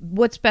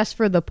what's best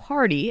for the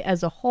party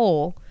as a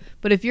whole,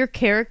 but if your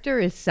character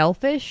is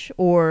selfish,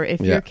 or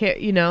if your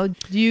you know,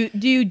 do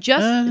you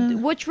just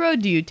which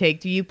road do you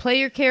take? Do you play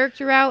your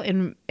character out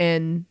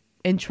and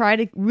try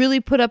to really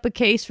put up a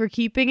case for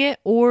keeping it,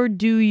 or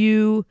do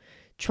you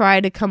try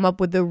to come up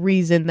with a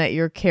reason that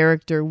your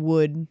character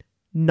would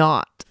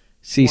not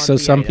see? So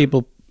some item?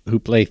 people who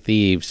play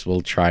thieves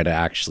will try to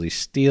actually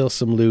steal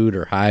some loot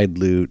or hide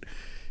loot,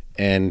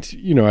 and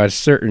you know, at a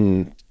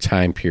certain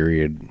time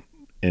period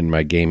in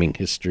my gaming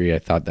history, I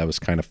thought that was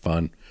kind of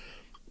fun.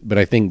 But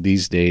I think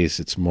these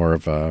days it's more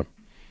of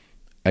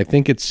I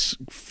think it's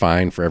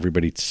fine for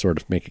everybody to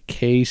sort of make a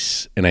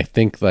case. And I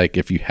think like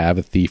if you have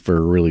a thief or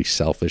a really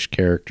selfish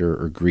character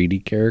or greedy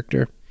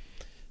character,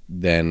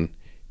 then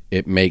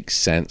it makes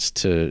sense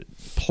to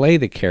play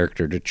the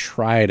character to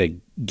try to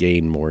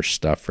gain more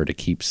stuff or to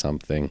keep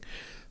something.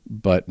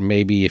 But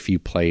maybe if you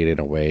play it in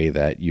a way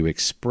that you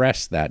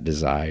express that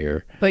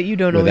desire, but you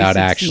don't without always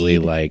actually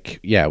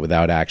succeed.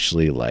 without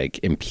actually like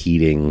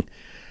impeding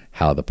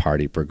how the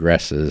party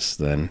progresses,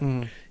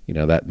 then you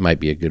know, that might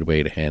be a good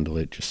way to handle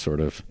it. Just sort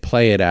of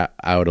play it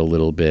out a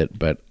little bit,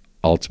 but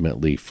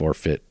ultimately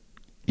forfeit,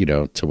 you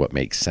know, to what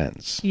makes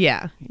sense.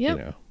 Yeah. Yep.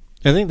 You know?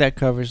 I think that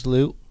covers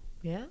loot.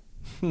 Yeah.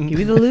 Give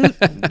me the loot.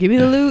 Give me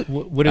the loot.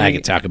 What I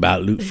could talk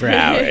about loot for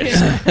hours.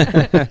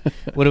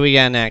 What do we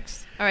got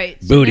next? All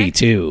right. So Booty next,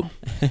 too.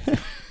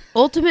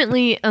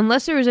 ultimately,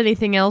 unless there was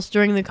anything else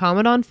during the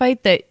Commandant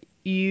fight that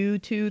you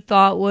two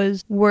thought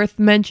was worth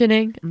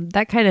mentioning,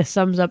 that kind of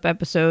sums up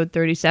episode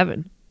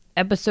 37.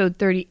 Episode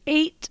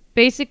 38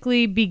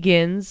 basically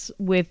begins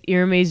with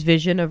Irme's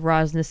vision of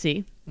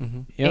Rosnasi.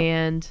 Mm-hmm. Yep.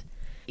 And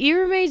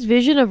Irme's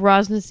vision of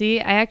Rosnasi,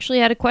 I actually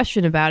had a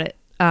question about it.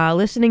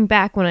 Listening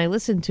back when I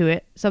listened to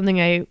it, something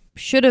I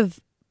should have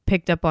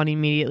picked up on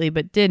immediately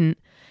but didn't.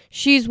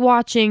 She's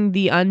watching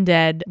the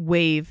undead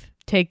wave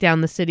take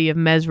down the city of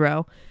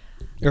Mesro.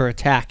 Or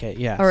attack it,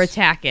 yes. Or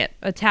attack it.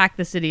 Attack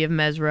the city of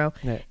Mesro.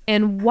 Right.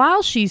 And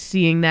while she's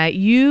seeing that,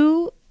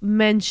 you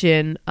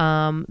mention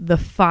the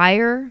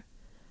fire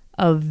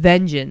of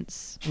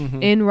vengeance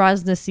in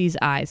Rosnasi's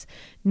eyes.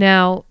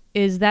 Now,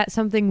 is that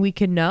something we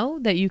can know,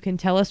 that you can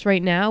tell us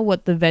right now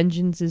what the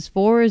vengeance is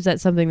for? Is that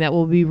something that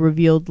will be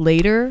revealed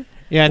later?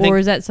 Yeah, or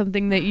is that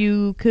something that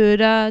you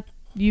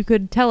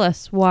could tell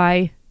us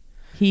why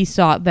he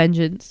sought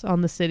vengeance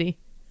on the city?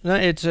 No,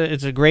 it's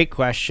a great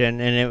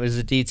question, and it was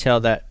a detail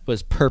that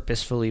was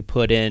purposefully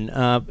put in.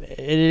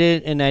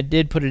 And I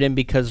did put it in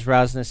because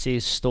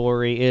Rosnasi's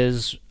story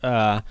is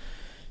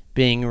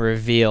being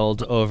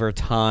revealed over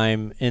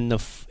time in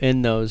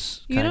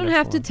those. You don't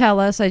have to tell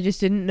us. I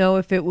just didn't know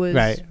if it was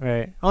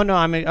right. Oh no,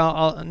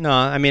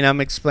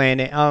 I'm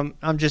explaining.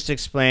 I'm just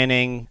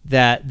explaining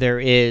that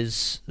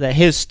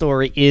his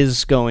story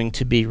is going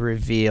to be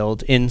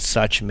revealed in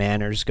such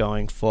manners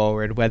going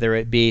forward, whether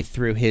it be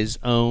through his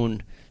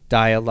own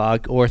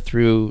dialogue or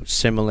through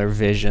similar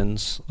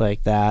visions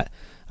like that.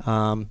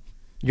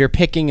 You're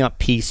picking up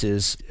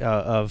pieces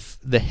of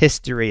the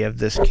history of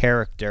this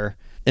character,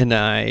 and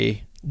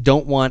I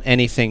don't want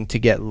anything to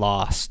get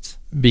lost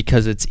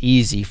because it's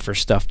easy for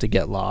stuff to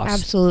get lost.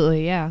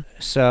 Absolutely, yeah.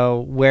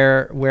 So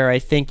where I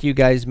think you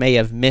guys may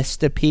have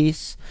missed a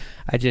piece,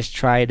 I just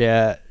try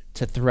to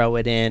throw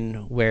it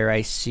in where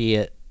I see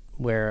it,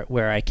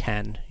 where I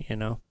can, you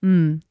know.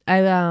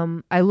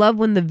 I love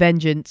when the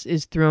vengeance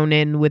is thrown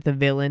in with a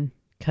villain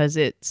because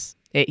it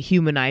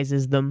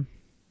humanizes them.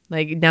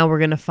 Like, now we're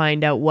gonna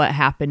find out what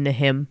happened to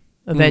him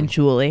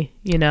eventually.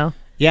 You know.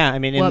 Yeah, I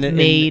mean, what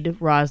made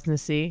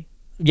Rosnasi.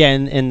 Yeah,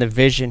 in the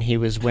vision, he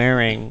was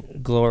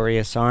wearing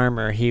glorious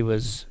armor. He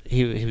was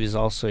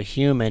also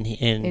human,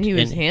 and he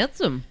was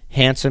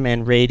handsome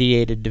and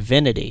radiated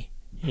divinity.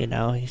 You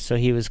know, so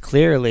he was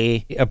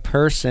clearly a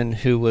person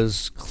who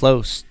was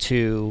close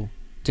to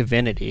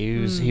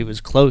divinity. He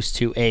was close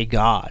to a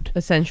god.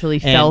 Essentially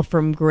fell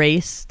from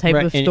grace type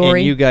of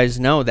story. And you guys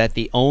know that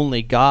the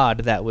only god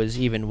that was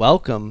even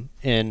welcome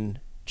in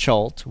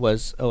Chult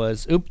was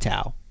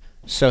Uptau.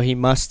 So he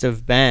must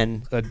have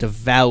been a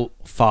devout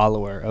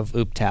follower of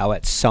Uptau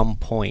at some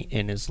point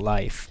in his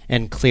life.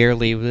 And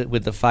clearly,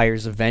 with the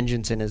fires of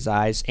vengeance in his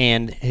eyes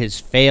and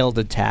his failed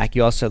attack,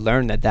 you also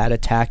learn that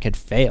attack had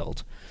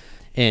failed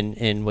in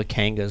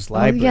Wakanga's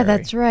library. Oh, yeah,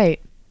 that's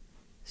right.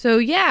 So,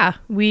 yeah,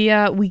 we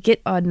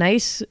get a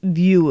nice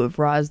view of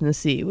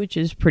Rosnasi, which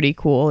is pretty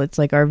cool. It's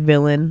like our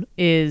villain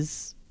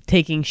is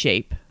taking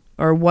shape,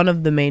 or one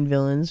of the main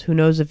villains. Who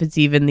knows if it's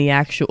even the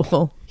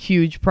actual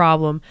huge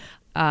problem.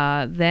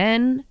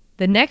 Then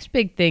the next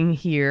big thing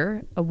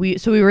here, we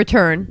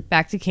return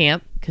back to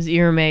camp because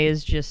Irame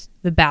is just,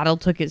 the battle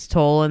took its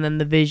toll, and then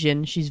the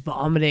vision, she's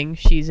vomiting,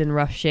 she's in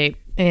rough shape.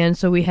 And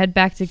so we head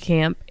back to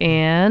camp,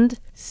 and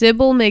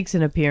Sybil makes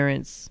an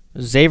appearance.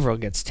 Zavril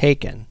gets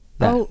taken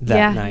that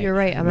night. You're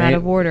right. I'm out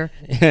of order.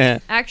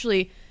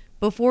 Actually,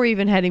 before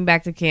even heading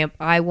back to camp,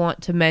 I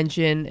want to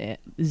mention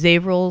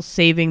Zavril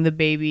saving the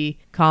baby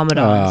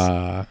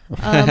Commodons.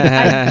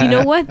 You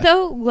know what,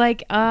 though?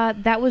 Like,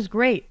 that was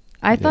great.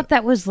 I thought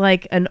that was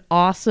like an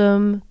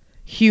awesome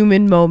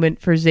human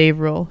moment for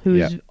Zavril,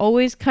 who's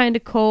always kind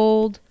of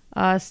cold,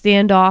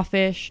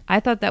 standoffish. I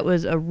thought that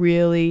was a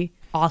really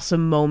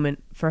awesome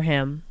moment for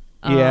him.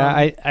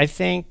 I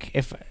think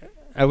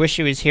I wish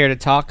he was here to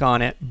talk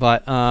on it,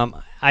 but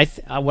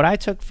what I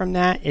took from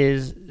that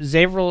is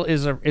Zavril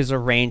is a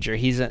ranger.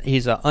 He's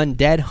a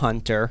undead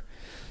hunter,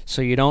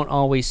 so you don't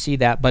always see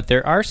that, but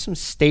there are some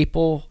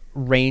staple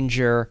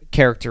ranger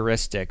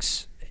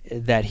characteristics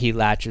that he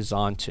latches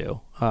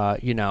onto.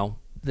 You know,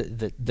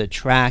 the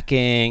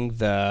tracking,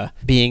 the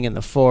being in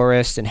the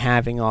forest, and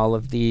having all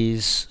of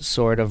these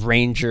sort of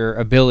ranger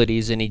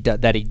abilities, and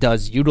that he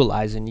does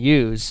utilize and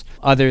use,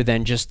 other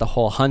than just the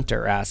whole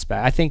hunter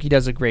aspect. I think he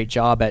does a great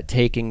job at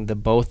taking the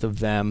both of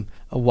them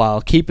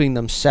while keeping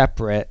them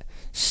separate,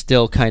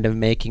 still kind of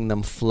making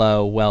them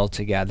flow well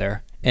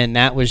together. And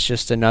that was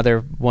just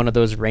another one of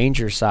those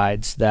ranger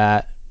sides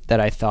that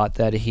I thought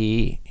that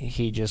he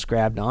just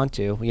grabbed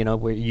onto. You know,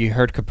 where you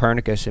heard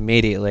Copernicus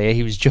immediately.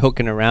 He was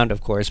joking around, of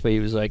course, but he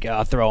was like,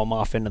 I'll throw him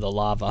off into the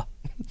lava.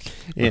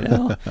 You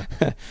know?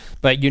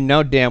 But you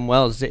know damn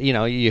well, you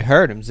know, you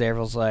heard him.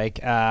 Zavril's like,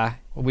 are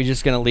we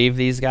just going to leave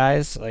these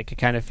guys? Like, I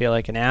kind of feel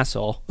like an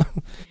asshole.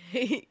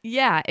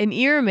 Yeah, and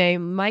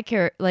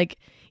Irame,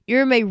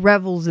 Irame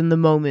revels in the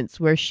moments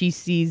where she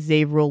sees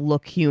Zavril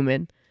look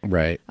human.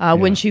 Right.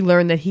 When she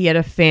learned that he had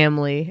a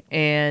family,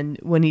 and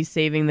when he's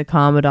saving the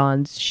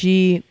Commodons,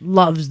 she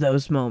loves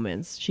those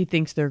moments. She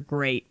thinks they're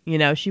great. You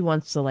know, she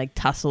wants to like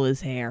tussle his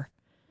hair.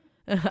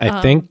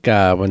 I think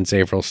when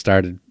Zavril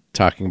started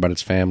talking about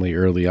his family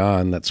early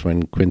on, that's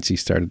when Quincy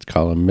started to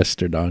call him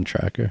Mr. Dawn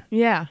Tracker.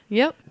 Yeah.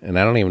 Yep. And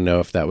I don't even know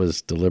if that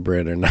was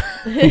deliberate or not.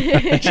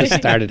 It just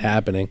started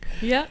happening.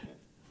 Yep.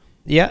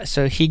 Yeah,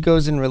 so he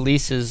goes and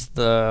releases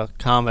the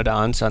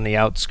commandants on the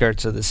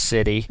outskirts of the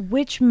city.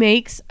 Which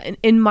makes,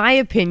 in my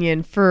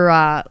opinion,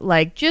 for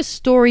like just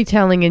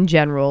storytelling in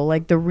general,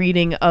 like the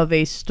reading of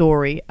a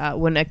story,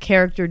 when a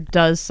character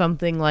does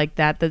something like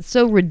that that's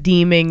so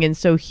redeeming and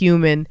so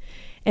human,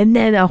 and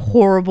then a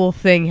horrible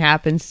thing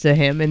happens to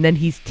him, and then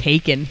he's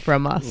taken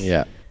from us.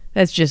 Yeah.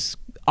 That's just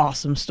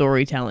awesome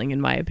storytelling,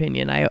 in my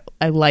opinion. I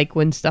like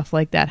when stuff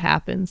like that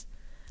happens.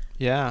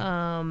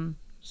 Yeah.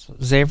 So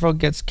Zavril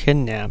gets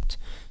kidnapped.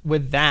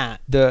 With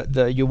that,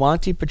 the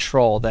Yuan-Ti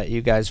patrol that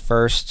you guys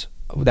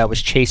that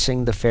was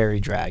chasing the fairy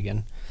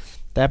dragon,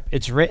 that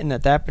it's written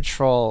that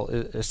patrol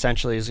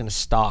essentially is going to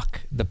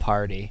stalk the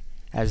party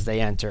as they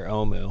enter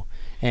Omu.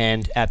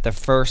 And at the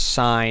first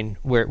sign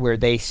where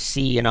they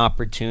see an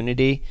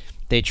opportunity,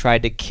 they try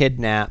to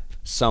kidnap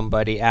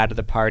somebody out of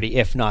the party,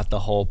 if not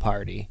the whole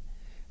party,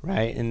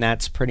 right? And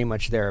that's pretty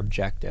much their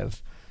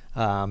objective.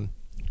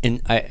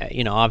 And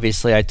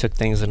obviously I took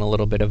things in a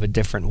little bit of a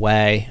different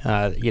way.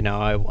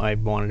 I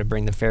wanted to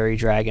bring the fairy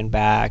dragon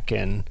back,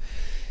 and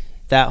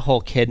that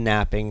whole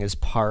kidnapping is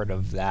part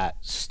of that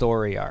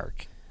story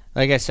arc.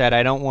 Like I said,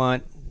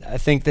 I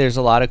think there's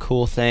a lot of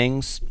cool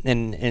things,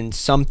 and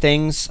some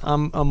things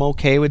I'm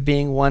okay with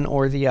being one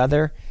or the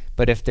other.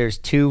 But if there's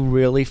two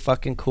really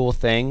fucking cool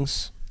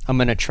things, I'm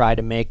gonna try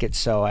to make it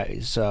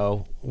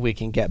so we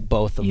can get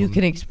both of them. You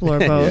can explore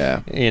both.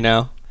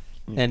 Yeah.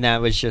 And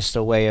that was just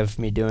a way of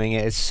me doing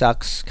it. It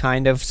sucks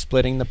kind of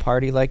splitting the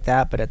party like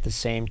that, but at the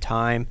same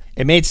time,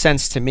 it made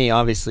sense to me,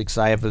 obviously, because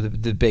I have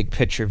the big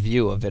picture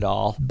view of it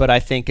all. But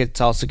I think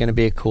it's also going to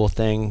be a cool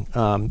thing,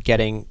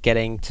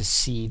 getting to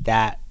see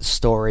that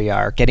story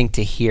arc, getting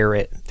to hear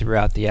it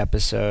throughout the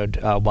episode.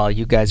 While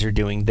you guys are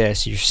doing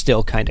this, you're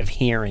still kind of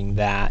hearing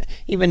that.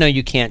 Even though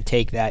you can't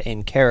take that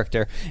in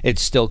character,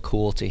 it's still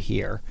cool to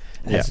hear.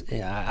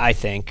 I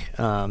think,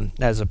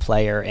 as a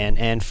player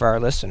and for our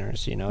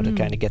listeners, to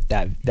kind of get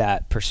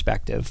that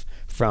perspective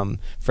from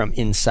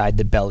inside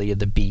the belly of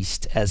the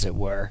beast, as it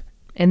were.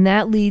 And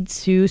that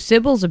leads to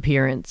Sybil's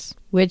appearance,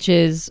 which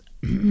is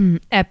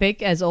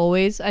epic, as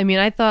always. I mean,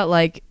 I thought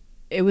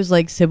it was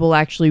like Sybil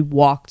actually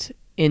walked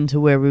into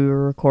where we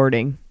were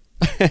recording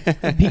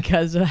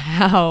because of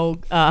how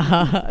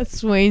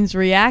Swain's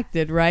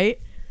reacted, right?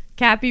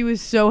 Cappy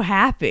was so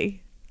happy.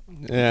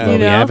 Yeah, well,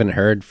 we haven't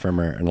heard from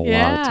her in a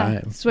long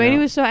time. Swaney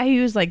was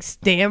he was like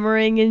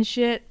stammering and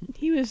shit.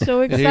 He was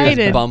so excited.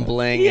 He was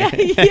bumbling. Yeah,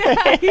 he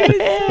was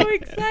so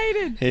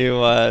excited. He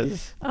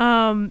was.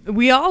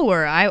 We all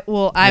were. I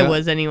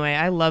was anyway.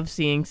 I love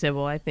seeing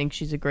Sybil. I think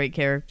she's a great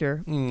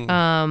character.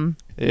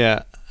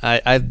 Yeah.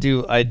 I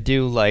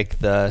do like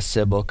the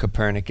Sybil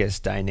Copernicus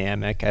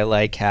dynamic. I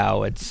like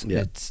how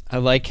I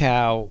like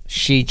how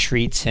she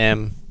treats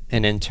him.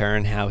 And in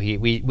turn, how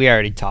we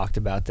already talked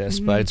about this,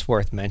 but it's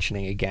worth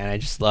mentioning again. I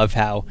just love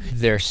how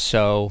they're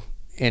so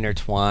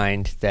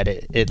intertwined that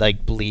it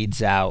like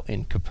bleeds out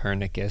in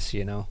Copernicus,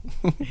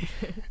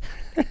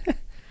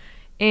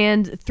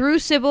 And through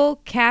Sybil,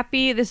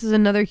 Cappy, this is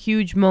another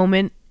huge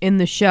moment in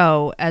the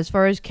show. As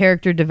far as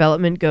character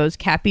development goes,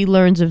 Cappy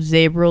learns of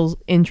Zabril's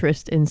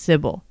interest in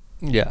Sybil.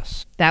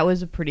 Yes. That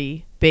was a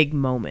pretty big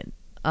moment.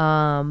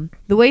 The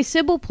way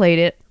Sybil played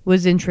it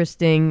was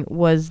interesting,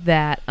 was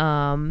that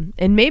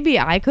and maybe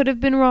I could have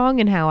been wrong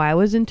in how I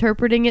was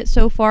interpreting it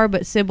so far,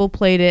 but Sybil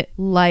played it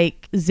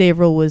like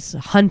Zavril was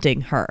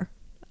hunting her,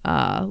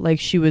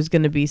 like she was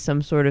going to be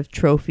some sort of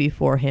trophy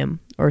for him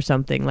or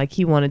something, like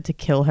he wanted to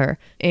kill her.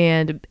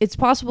 And it's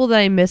possible that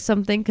I missed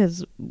something,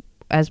 because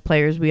as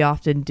players we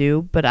often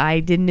do, but I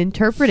didn't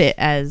interpret it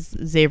as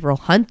Zavril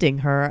hunting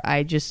her.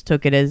 I just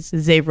took it as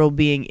Zavril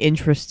being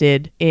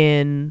interested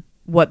in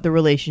what the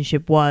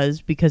relationship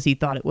was because he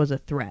thought it was a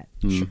threat.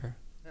 Sure.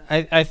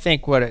 I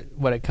think what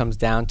it comes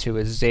down to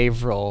is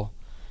Zavril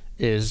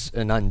is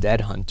an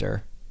undead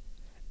hunter,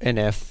 and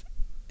if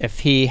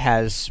he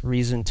has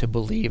reason to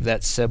believe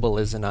that Sybil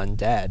is an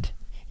undead,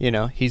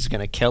 he's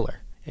gonna kill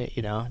her.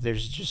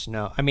 There's just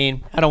no. I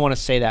mean, I don't want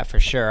to say that for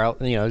sure.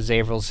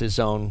 Zavril's his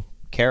own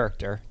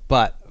character,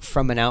 but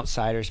from an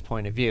outsider's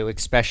point of view,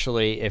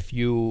 especially if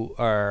you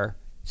are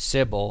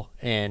Sybil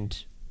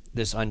and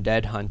this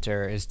undead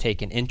hunter has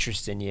taken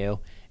interest in you,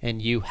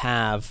 and you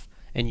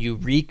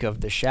reek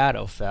of the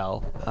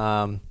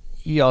Shadowfell,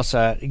 you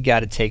also got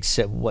to take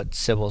what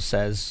Sybil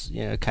says,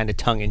 kind of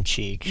tongue in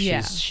cheek.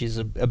 Yeah. She's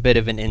a bit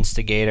of an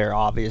instigator,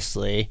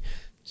 obviously.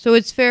 So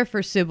it's fair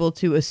for Sybil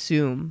to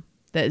assume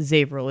that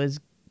Zavril is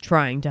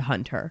trying to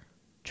hunt her,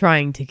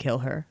 trying to kill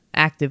her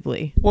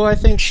actively. Well, I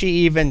think she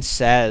even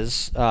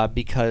says, and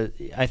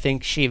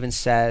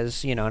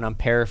I'm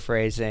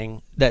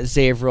paraphrasing, that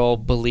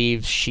Zavril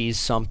believes she's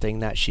something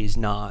that she's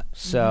not.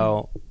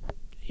 So,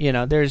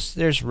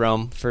 there's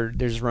room for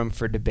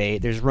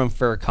debate. There's room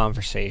for a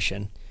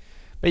conversation.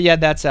 But yeah,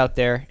 that's out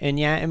there, and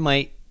yeah, it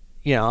might.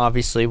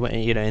 Obviously, when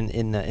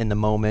in the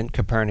moment,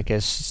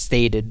 Copernicus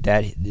stated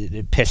that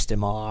it pissed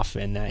him off,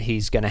 and that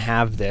he's going to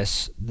have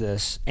this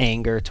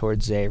anger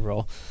towards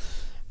Zavril.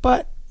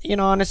 But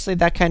honestly,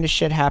 that kind of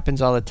shit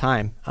happens all the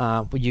time.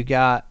 When you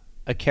got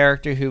a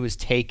character who was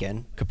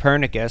taken.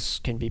 Copernicus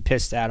can be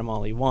pissed at him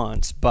all he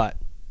wants, but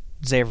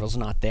Zavrel's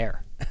not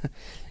there.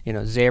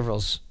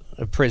 Zavrel's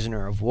a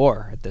prisoner of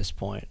war at this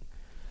point.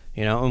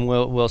 And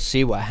we'll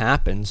see what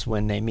happens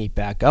when they meet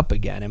back up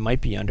again. It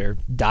might be under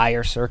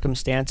dire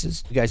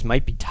circumstances. You guys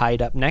might be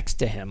tied up next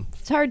to him.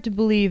 It's hard to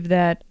believe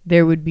that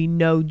there would be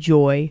no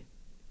joy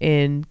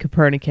in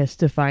Copernicus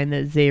to find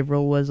that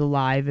Zavrel was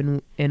alive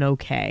and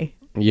okay.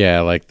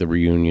 Yeah, like the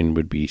reunion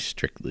would be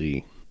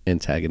strictly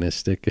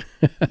antagonistic.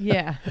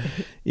 Yeah.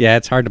 Yeah,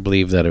 it's hard to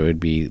believe that it would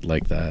be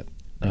like that.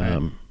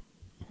 Right.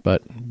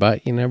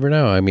 But you never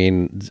know. I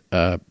mean,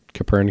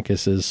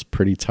 Copernicus is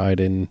pretty tied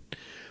in.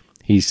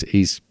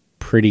 He's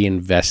pretty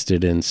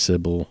invested in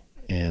Sybil,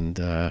 and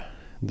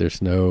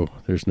there's no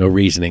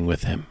reasoning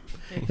with him,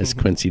 as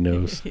Quincy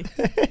knows.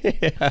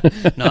 Yeah.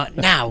 Not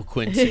now,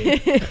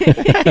 Quincy.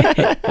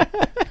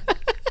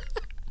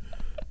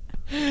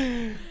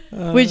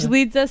 Which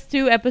leads us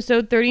to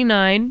episode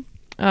 39,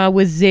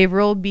 with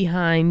Zavrel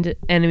behind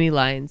enemy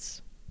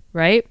lines,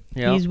 right?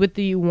 Yep. He's with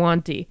the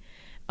Yuan-Ti.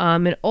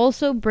 It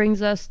also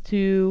brings us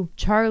to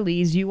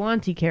Charlie's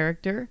Yuan-Ti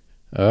character.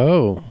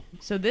 Oh.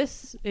 So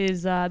this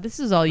is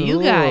all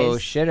you guys. Oh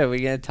shit! Are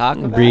we gonna talk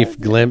about Brief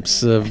it?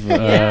 glimpse of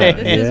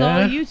This is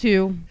all you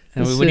two.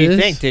 And This what do you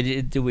is-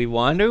 think? Do we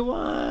want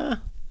to?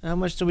 How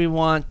much do we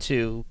want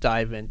to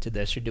dive into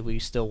this, or do we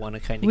still want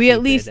to kind of? We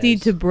at least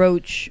need to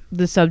broach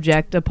the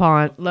subject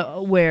upon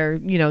where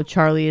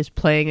Charlie is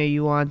playing a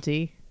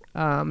Yuan-Ti,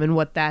 and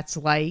what that's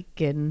like,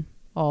 and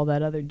all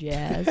that other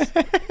jazz.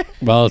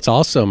 Well, it's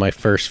also my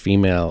first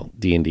female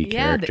D&D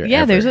character.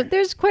 ever.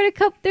 There's quite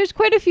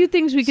a few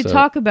things we could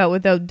talk about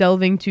without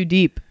delving too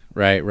deep.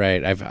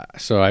 Right.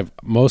 I've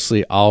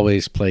mostly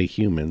always played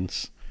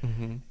humans,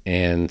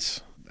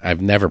 and I've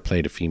never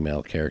played a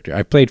female character.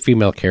 I've played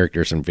female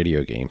characters in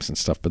video games and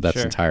stuff, but that's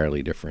Sure.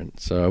 entirely different.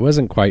 So I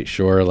wasn't quite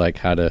sure like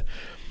how to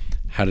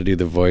do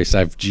the voice.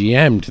 I've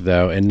GM'd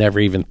though, and never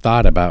even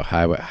thought about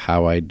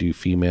how I do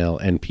female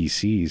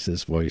NPCs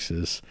as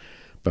voices.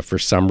 But for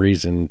some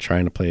reason,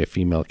 trying to play a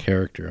female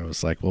character, I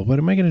was like, well, what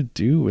am I going to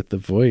do with the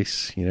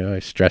voice? I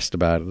stressed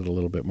about it a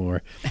little bit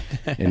more.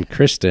 And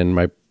Kristen,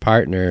 my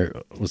partner,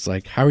 was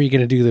like, how are you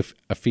going to do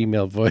a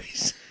female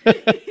voice?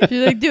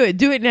 She's like, do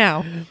it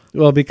now.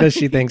 Well, because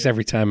she thinks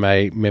every time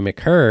I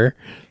mimic her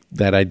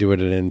that I do it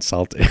in an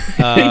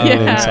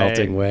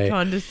insulting way.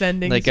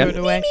 Condescending Like sort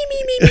of way.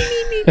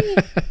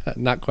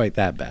 Not quite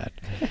that bad.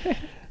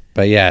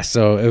 But yeah,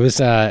 so it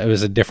was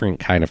a different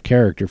kind of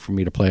character for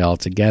me to play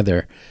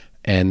altogether.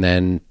 And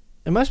then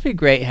It must be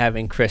great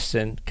having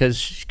Kristen because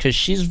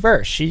she's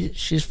versed.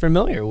 She's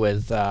familiar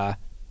with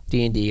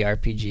D&D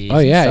RPGs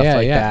and stuff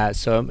like that.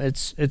 So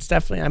it's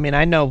definitely. I mean,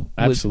 I know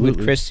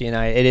with Christy and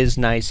I, it is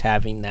nice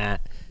having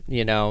that.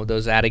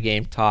 Those out of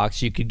game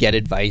talks. You could get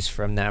advice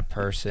from that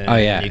person. Oh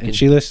yeah, and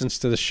she listens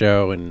to the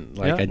show, and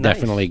I nice.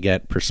 definitely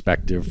get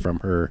perspective from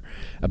her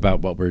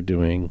about what we're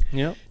doing.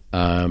 Yep.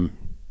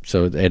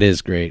 So it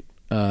is great.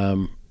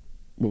 Where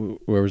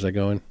was I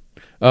going?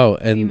 Oh,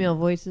 and Female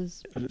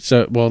voices.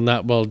 So,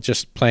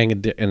 just playing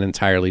an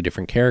entirely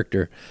different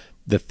character.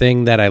 The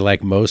thing that I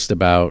like most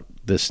about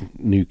this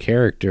new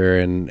character,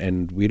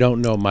 and we don't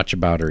know much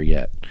about her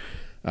yet,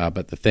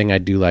 but the thing I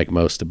do like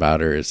most about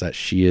her is that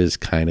she is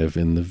kind of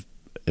in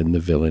the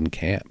villain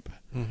camp,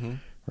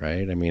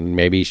 right? I mean,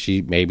 maybe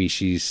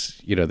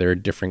she's there are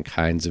different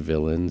kinds of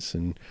villains,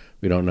 and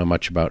we don't know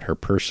much about her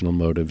personal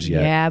motives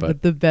yet. Yeah,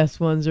 but the best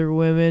ones are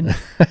women.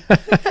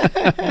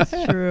 That's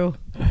true.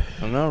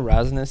 I don't know.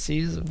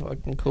 Rosnassy's a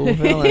fucking cool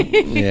villain.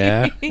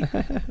 Yeah.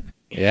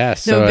 Yeah.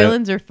 So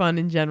villains are fun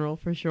in general,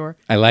 for sure.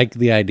 I like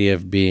the idea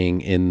of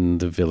being in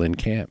the villain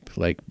camp,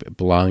 like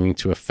belonging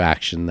to a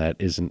faction that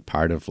isn't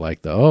part of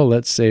like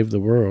let's save the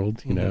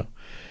world.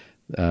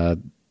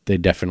 They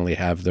definitely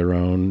have their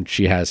own.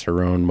 She has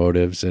her own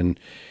motives, and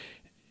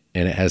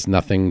it has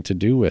nothing to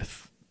do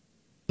with.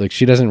 Like,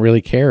 she doesn't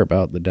really care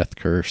about the death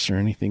curse or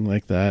anything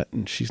like that,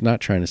 and she's not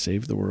trying to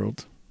save the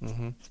world.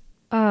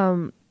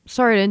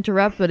 Sorry to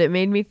interrupt, but it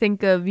made me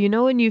think of,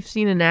 when you've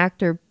seen an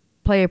actor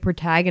play a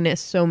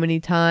protagonist so many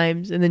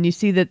times, and then you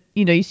see that,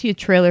 you see a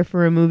trailer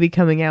for a movie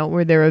coming out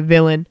where they're a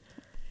villain.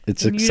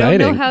 It's and exciting. You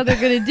don't know how they're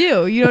going to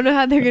do. You don't know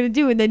how they're going to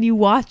do, and then you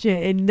watch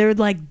it, and they're,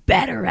 like,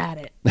 better at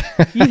it.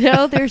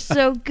 They're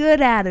so good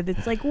at it.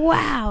 It's like,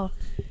 wow.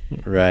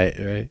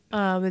 Right.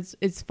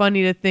 It's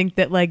funny to think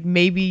that like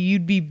maybe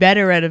you'd be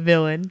better at a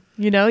villain.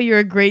 You're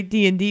a great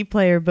D&D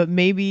player, but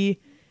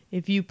maybe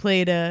if you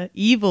played a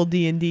evil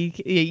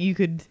D&D, you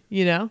could.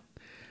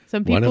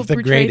 Some people one of the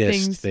portray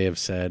greatest things. they have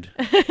said.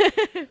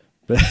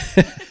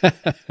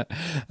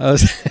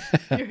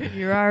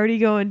 You're already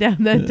going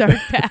down that dark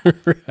path.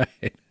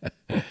 Right.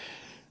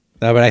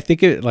 No, but I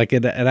think it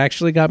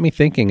actually got me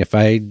thinking. If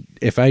I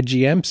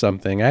GM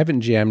something, I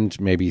haven't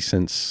GM'd maybe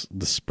since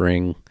the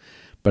spring.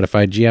 But if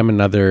I GM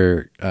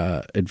another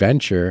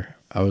adventure,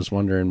 I was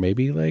wondering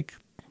maybe I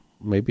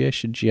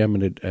should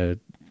GM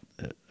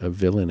a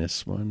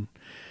villainous one,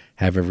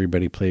 have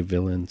everybody play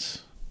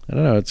villains. I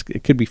don't know.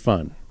 It could be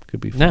fun.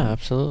 No,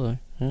 absolutely.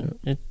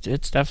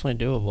 It's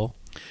definitely doable.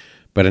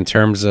 But in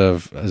terms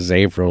of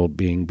Zavril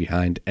being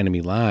behind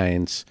enemy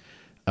lines,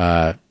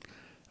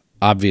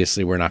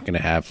 obviously we're not going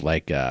to have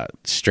like a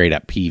straight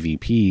up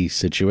PvP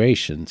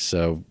situation.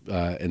 So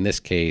in this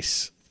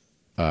case,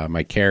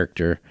 my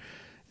character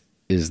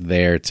is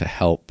there to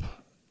help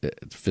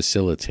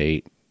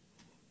facilitate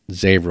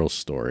Zavril's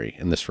story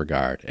in this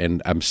regard.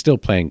 And I'm still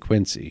playing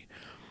Quincy.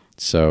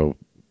 So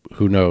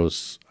who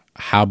knows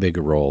how big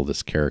a role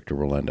this character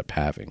will end up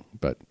having.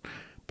 But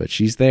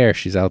she's there.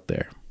 She's out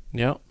there.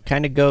 Yep,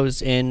 kind of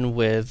goes in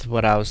with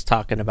what I was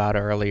talking about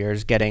earlier,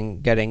 is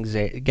getting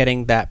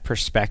that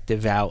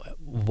perspective out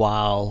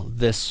while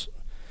just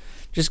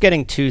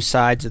getting two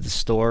sides of the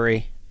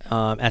story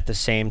at the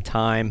same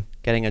time.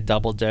 Getting a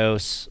double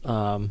dose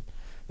of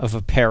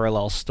a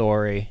parallel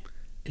story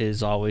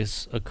is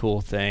always a cool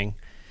thing.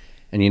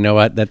 And you know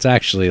what? That's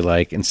actually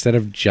like, instead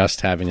of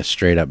just having a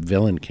straight up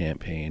villain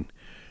campaign,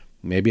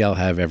 maybe I'll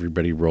have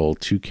everybody roll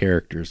two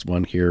characters,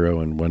 one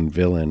hero and one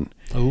villain.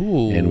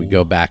 Ooh. And we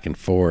go back and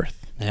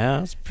forth. Yeah,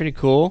 that's pretty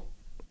cool.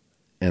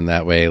 And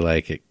that way,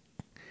 like,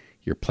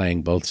 you're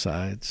playing both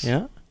sides.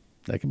 Yeah.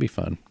 That could be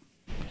fun.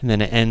 And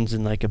then it ends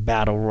in like a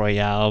battle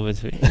royale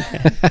between.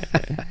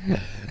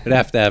 We'd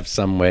have to have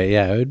some way.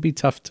 Yeah, it would be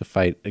tough to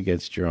fight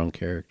against your own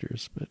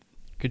characters, but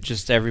Could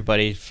just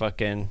everybody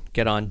fucking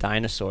get on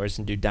dinosaurs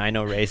and do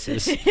dino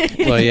races.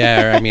 well,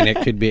 yeah. Or, I mean,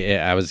 it could be.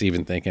 I was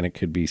even thinking it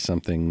could be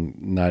something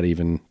not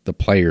even the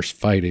players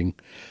fighting,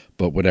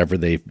 but whatever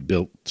they've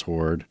built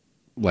toward.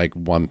 Like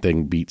one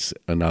thing beats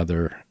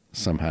another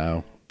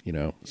somehow. You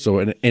know, so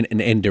an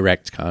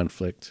indirect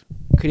conflict.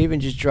 Could even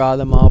just draw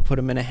them all, put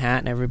them in a hat,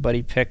 and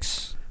everybody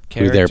picks who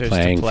characters they're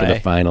playing to play. for the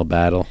final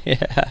battle.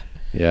 Yeah.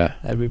 Yeah.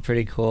 That'd be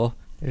pretty cool.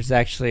 There's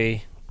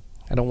actually,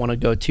 I don't want to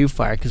go too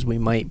far because we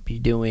might be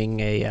doing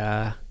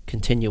a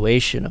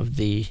continuation of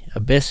the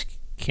Abyss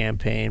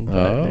campaign,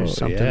 but there's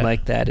something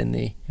like that in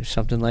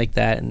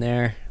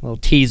there. A little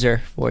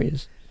teaser for you.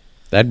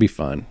 That'd be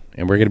fun.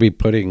 And we're going to be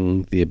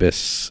putting the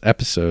Abyss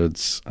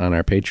episodes on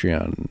our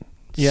Patreon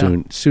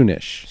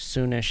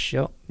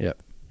soonish.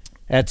 Yep.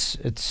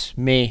 It's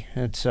me.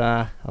 It's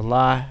a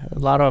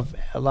lot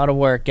of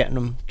work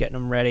getting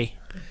them ready.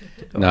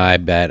 No, I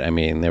bet. I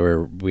mean,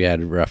 we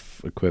had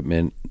rough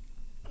equipment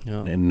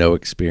and no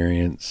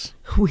experience.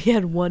 We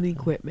had one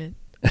equipment.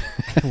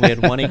 I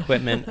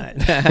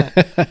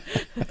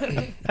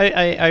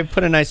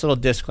put a nice little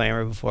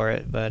disclaimer before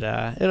it, but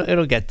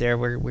it'll get there.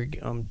 We're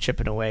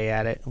chipping away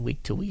at it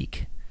week to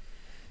week.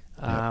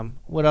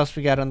 What else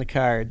we got on the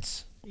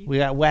cards? We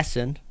got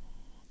Wesson.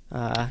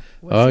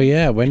 Oh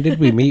yeah, when did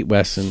we meet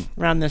Wesson?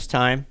 Around this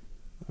time.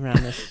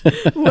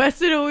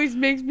 Wesson always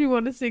makes me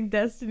want to sing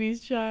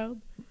Destiny's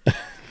Child.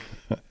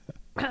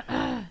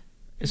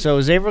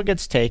 So Zavril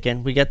gets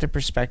taken. We get the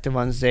perspective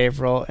on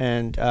Zavril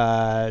and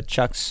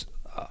Chuck's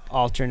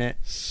alternate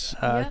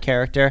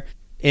character.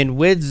 And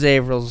with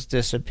Zavril's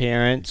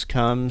disappearance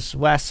comes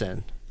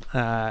Wesson,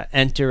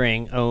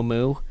 entering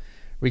Omu,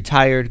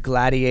 retired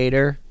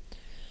gladiator.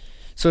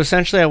 So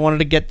essentially I wanted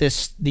to get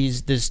this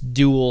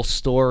dual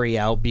story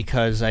out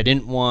because I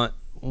didn't want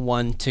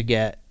one to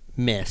get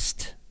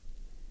missed.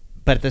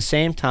 But at the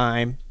same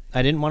time,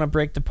 I didn't want to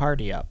break the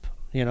party up.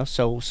 You know,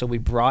 so we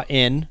brought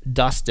in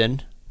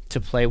Dustin to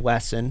play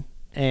Wesson,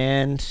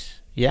 and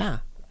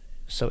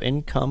so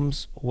in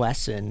comes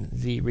Wesson,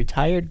 the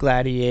retired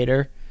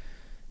gladiator,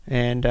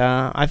 and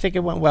I think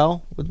it went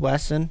well with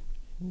Wesson.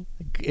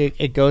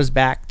 It goes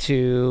back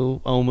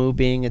to Omu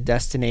being a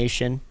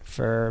destination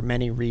for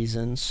many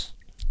reasons,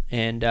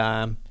 and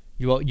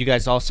you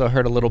guys also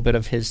heard a little bit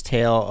of his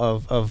tale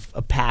of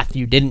a path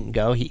you didn't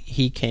go.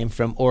 He came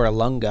from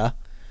Oralunga.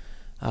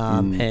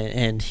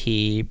 And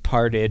he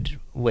parted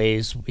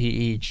ways.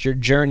 He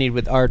journeyed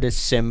with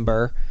artist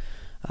Simber,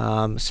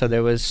 so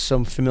there was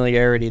some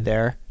familiarity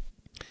there.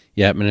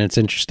 Yeah, and it's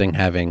interesting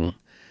having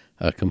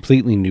a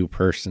completely new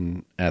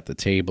person at the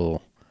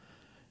table,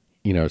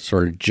 you know,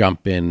 sort of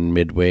jump in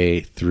midway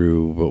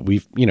through what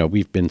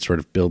we've been sort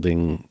of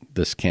building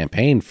this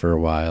campaign for a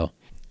while,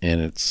 and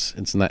it's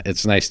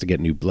nice to get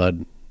new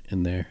blood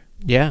in there.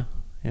 Yeah,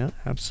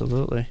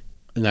 absolutely.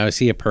 Now, is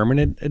he a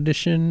permanent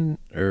addition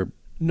or?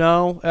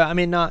 No, I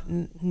mean not.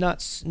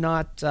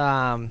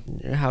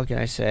 How can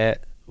I say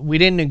it? We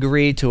didn't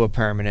agree to a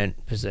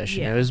permanent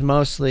position. Yeah. It was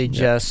mostly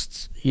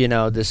just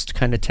this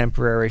kind of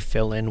temporary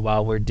fill in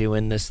while we're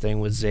doing this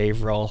thing with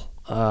Zavril.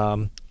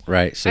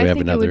 Right. So we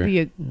have another.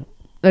 It would be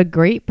a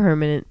great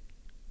permanent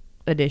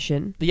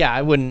addition. Yeah,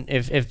 I wouldn't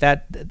if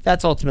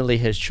that's ultimately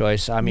his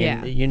choice. I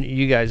mean,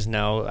 you guys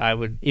know I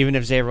would, even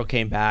if Zavril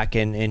came back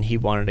and he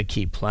wanted to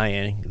keep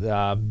playing,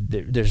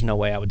 there's no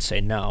way I would say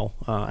no.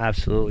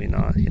 Absolutely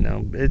not. You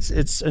know,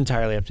 it's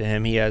entirely up to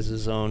him. He has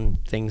his own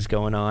things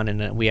going on,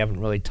 and we haven't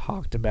really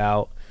talked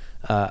about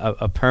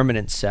a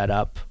permanent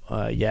setup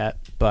yet.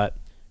 But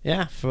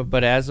yeah,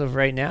 but as of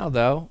right now,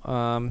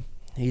 though,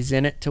 he's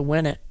in it to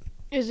win it.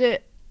 Is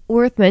it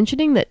worth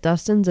mentioning that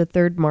Dustin's a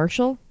third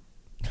Marshall?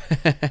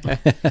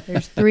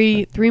 There's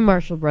three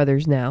Marshall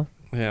brothers now.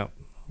 Yeah,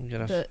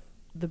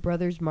 the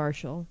brothers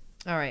Marshall.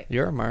 All right,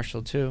 you're a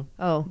Marshall too.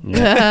 Oh,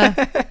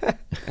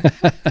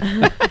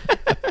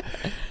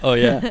 Oh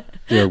yeah.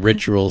 Do a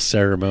ritual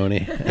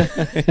ceremony.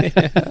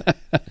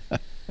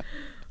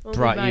 Only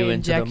Brought by you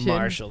into the injection.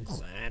 Marshall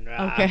clan.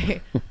 Ah.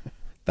 Okay.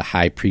 The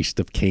high priest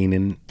of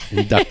Canaan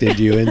inducted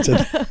you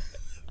into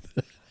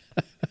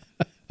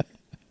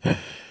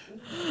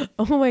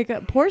Oh my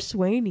god, poor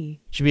Swaney.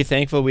 Should be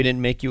thankful we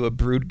didn't make you a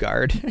brood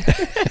guard.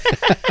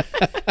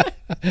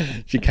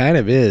 She kind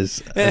of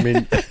is. I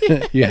mean,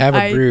 you have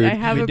a brood. I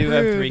have We a do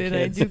have brood, 3 and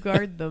kids. I do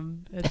guard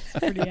them. That's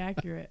pretty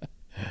accurate.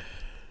 So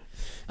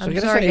I I'm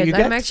gotta sorry, say, guys. you I'm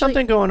got actually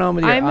something going on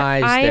with your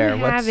eyes there.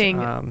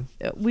 having.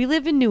 We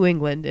live in New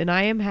England, and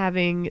I am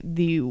having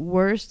the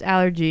worst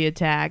allergy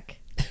attack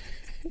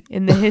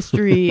in the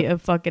history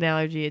of fucking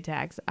allergy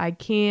attacks. I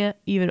can't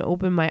even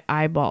open my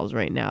eyeballs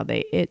right now.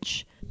 They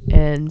itch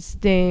and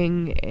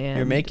sting, and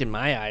You're making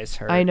my eyes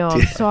hurt. I know.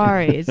 I'm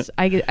sorry.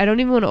 I don't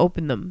even want to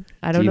open them.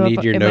 I don't Do you know need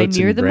if your am I notes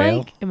near in the Braille?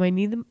 mic.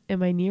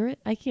 Am I near it?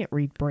 I can't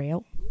read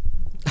Braille.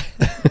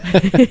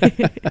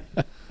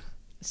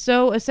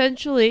 So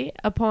essentially,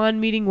 upon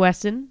meeting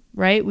Wesson,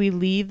 right, we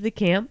leave the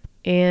camp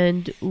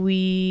and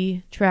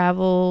we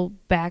travel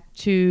back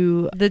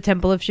to the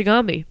Temple of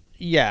Shigambi.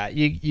 Yeah,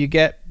 you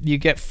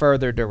get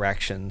further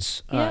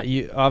directions. Yeah.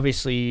 You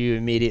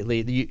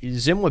immediately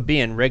Zimwabi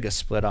and Riga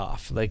split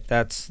off. Like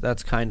that's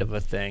kind of a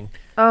thing.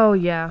 Oh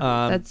yeah,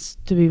 Um, that's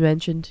to be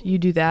mentioned. You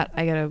do that.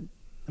 I gotta.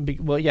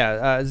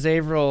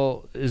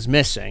 Zavril is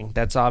missing.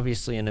 That's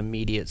obviously an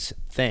immediate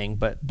thing.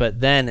 But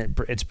then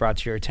it's brought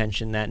to your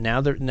attention that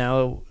now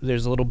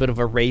there's a little bit of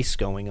a race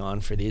going on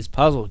for these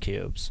puzzle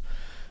cubes.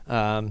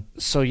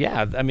 So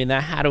yeah, I mean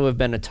that had to have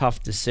been a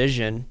tough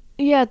decision.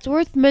 Yeah, it's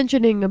worth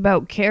mentioning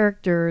about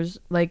characters,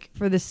 like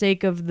for the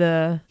sake of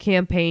the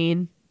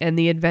campaign and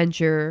the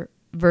adventure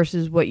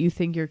versus what you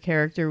think your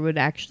character would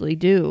actually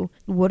do.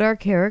 Would our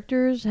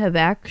characters have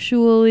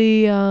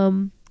actually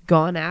gone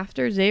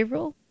after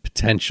Zavril?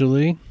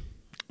 Potentially.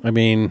 I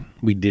mean,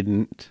 we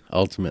didn't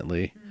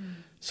ultimately.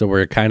 So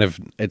we're kind of,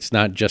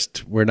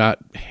 we're not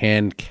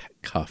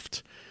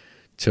handcuffed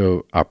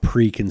to a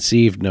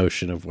preconceived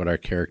notion of what our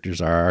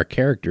characters are. Our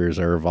characters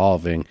are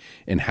evolving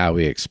in how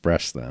we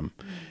express them.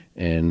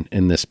 And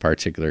in this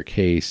particular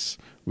case,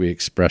 we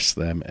express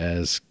them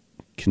as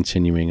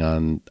continuing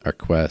on our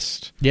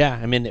quest. Yeah,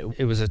 I mean,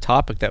 it was a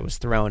topic that was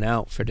thrown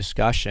out for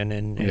discussion,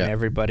 and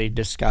everybody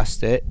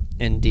discussed it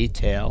in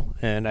detail.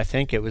 And I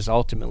think it was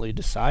ultimately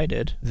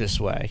decided this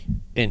way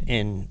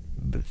in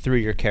through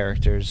your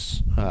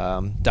character's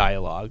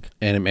dialogue.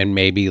 And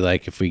maybe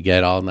like if we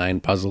get all 9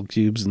 puzzle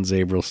cubes and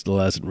Zavril still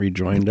hasn't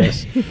rejoined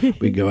us,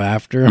 we go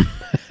after him.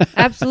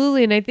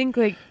 Absolutely, and I think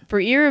like for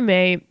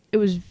Irame, it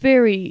was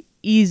very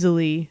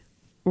easily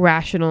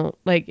rational.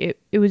 Like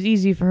it was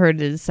easy for her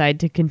to decide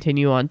to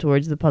continue on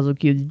towards the puzzle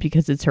cubes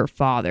because it's her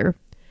father.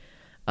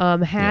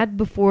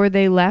 Before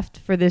they left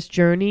for this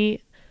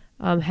journey,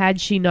 had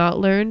she not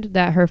learned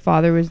that her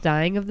father was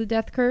dying of the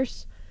death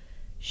curse,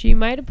 she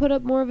might have put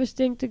up more of a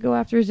stink to go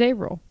after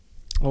Zavril.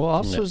 Well,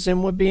 also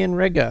Zimwabi and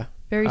Riga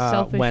Very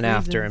selfish went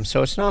after him. reasons.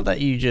 So it's not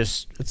that you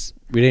just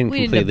We didn't We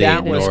didn't completely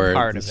that was ignore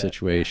part the of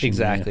situation. it.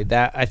 Exactly.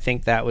 That I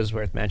think that was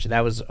worth mentioning.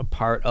 That was a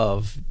part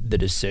of the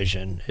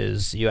decision.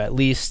 Is you at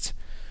least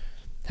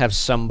have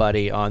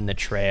somebody on the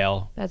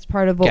trail. That's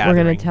part of what we're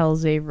Gathering. going to tell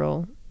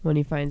Zavril when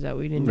he finds out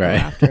we didn't go Right.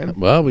 after him.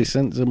 Well, we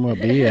sent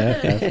Zimwabi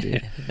after you.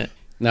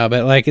 No,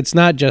 but like it's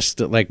not just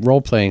like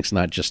role playing's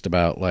not just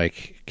about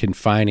like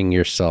confining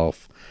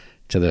yourself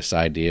to this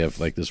idea of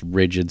like this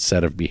rigid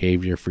set of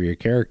behavior for your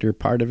character.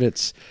 Part of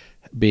it's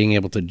being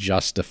able to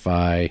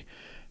justify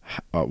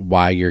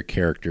why your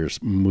character's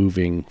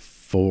moving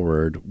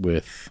forward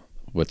with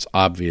what's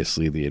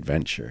obviously the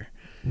adventure.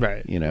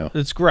 Right. You know,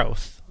 It's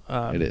growth.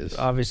 It is.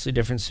 Obviously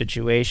different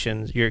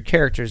situations. Your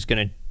character is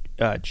going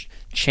to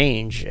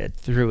change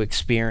through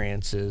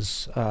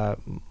experiences,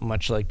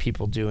 much like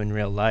people do in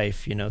real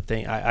life. You know,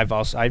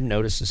 I've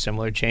noticed a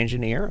similar change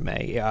in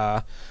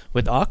Irame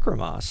with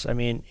Akramas. I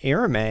mean,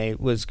 Irame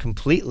was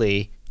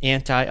completely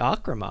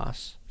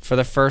anti-Akramas for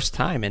the first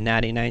time in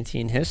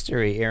Natty19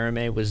 history.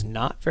 Irame was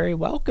not very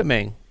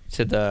welcoming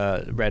to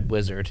the Red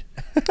Wizard.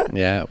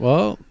 yeah.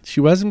 Well, she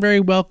wasn't very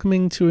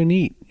welcoming to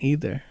Anit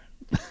either.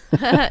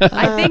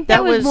 I think that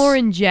that was was- more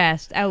in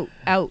jest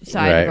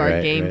outside of our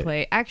Right.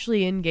 gameplay.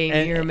 Actually, in game,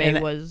 Irame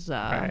and- was.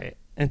 Right.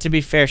 And to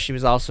be fair, she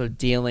was also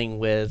dealing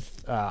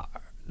with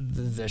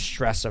the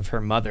stress of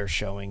her mother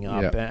showing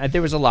up. Yeah. And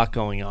there was a lot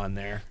going on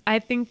there. I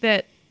think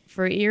that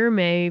for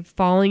Irame,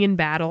 falling in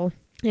battle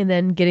and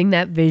then getting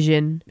that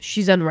vision,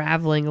 she's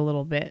unraveling a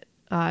little bit.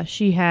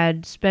 She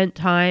had spent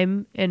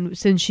time, and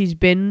since she's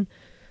been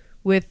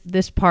with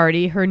this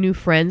party, her new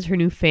friends, her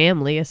new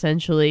family,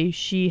 essentially,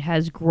 she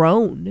has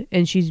grown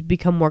and she's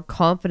become more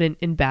confident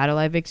in battle.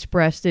 I've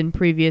expressed in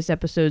previous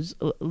episodes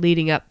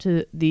leading up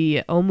to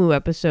the Omu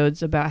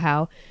episodes about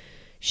how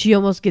she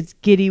almost gets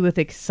giddy with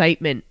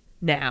excitement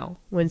now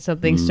when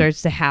something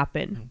starts to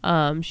happen.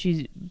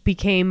 She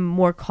became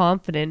more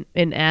confident,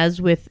 and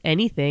as with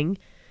anything,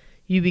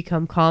 you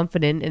become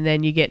confident and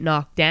then you get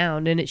knocked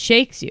down and it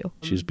shakes you.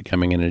 She's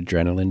becoming an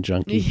adrenaline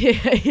junkie.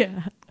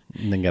 Yeah.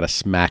 And then got a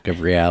smack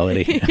of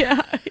reality.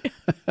 Yeah.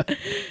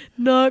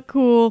 Not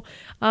cool.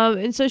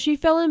 And so she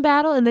fell in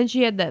battle, and then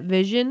she had that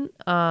vision,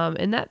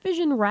 and that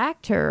vision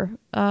racked her.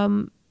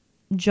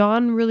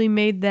 John really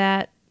made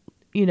that,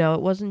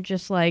 it wasn't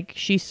just like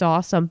she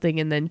saw something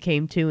and then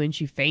came to and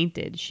she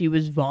fainted. She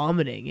was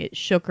vomiting. It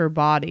shook her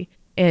body.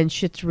 And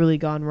shit's really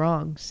gone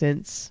wrong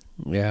since...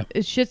 Yeah.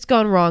 Shit's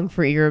gone wrong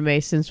for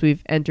Irame since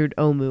we've entered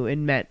Omu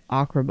and met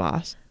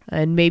Akrabas.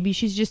 And maybe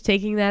she's just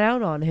taking that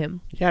out on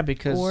him. Yeah,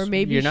 because or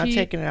maybe you're not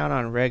taking it out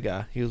on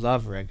Riga. You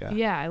love Riga.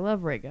 Yeah, I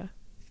love Riga.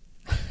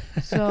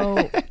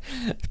 So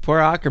poor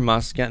Akramas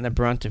is getting the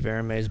brunt of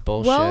Irame's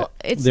bullshit. Well,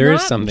 it's there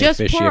not is something just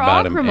fishy poor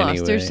about him Akramas.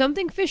 anyway. There's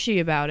something fishy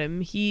about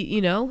him.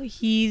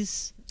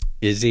 He's...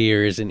 Is he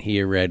or isn't he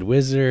a red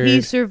wizard?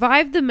 He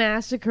survived the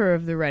massacre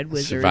of the Red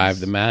Wizards. Survived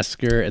the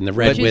massacre, and the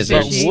Red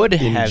Wizards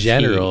in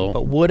general.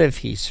 But would have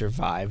he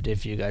survived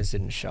if you guys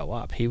didn't show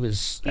up? He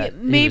was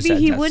maybe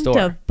he wouldn't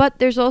have. But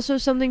there's also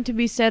something to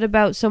be said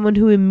about someone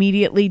who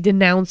immediately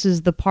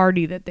denounces the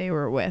party that they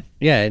were with.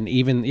 Yeah, and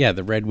even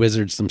the Red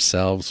Wizards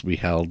themselves we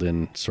held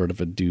in sort of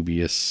a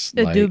dubious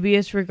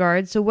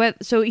regard.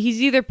 So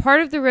he's either part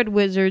of the Red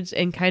Wizards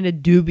and kind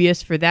of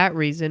dubious for that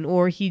reason,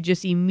 or he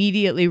just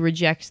immediately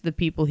rejects the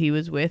people he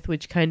was with,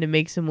 which kind of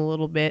makes him a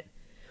little bit...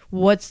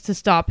 What's to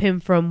stop him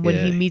from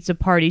when he meets a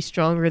party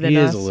stronger than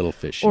us? He is a little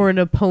fishy. Or an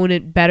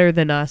opponent better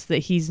than us, that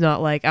he's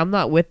not like, I'm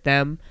not with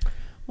them.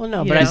 Well,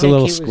 no, but he's a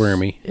little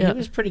squirmy. He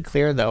was pretty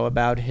clear, though,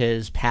 about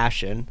his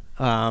passion.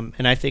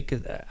 And I think,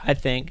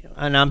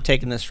 and I'm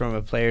taking this from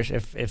a player's,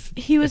 if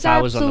he was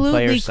I was on the absolutely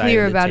player's clear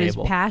side of the about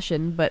table, his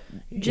passion, but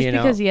just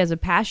because he has a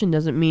passion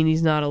doesn't mean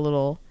he's not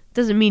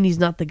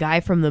the guy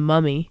from The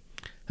Mummy.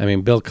 I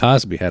mean, Bill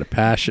Cosby had a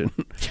passion.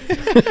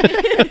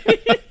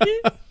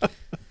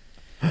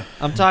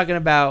 I'm talking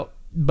about,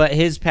 but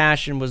his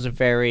passion was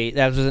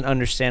that was an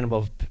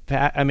understandable.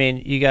 I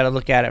mean, you got to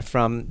look at it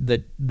from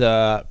the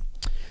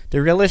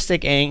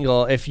realistic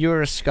angle. If you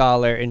were a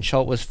scholar and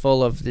Chult was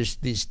full of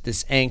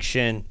this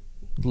ancient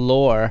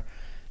lore,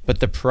 but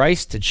the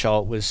price to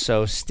Chult was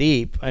so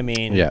steep, I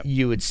mean,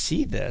 you would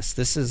see this.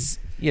 This is.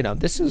 No,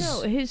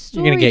 his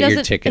story you're gonna get doesn't.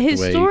 Your ticket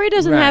his the way story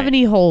doesn't have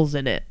any holes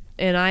in it,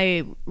 and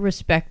I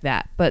respect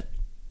that.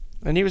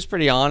 And he was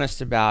pretty honest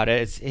about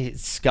it.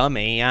 It's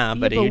scummy,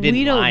 but he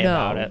didn't lie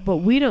about it. But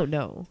we don't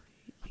know.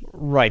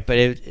 Right, but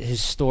his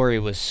story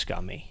was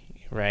scummy,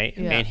 right?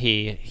 Yeah. I mean,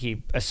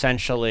 he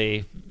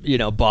essentially,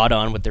 bought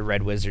on with the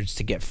Red Wizards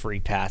to get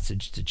free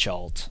passage to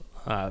Chult,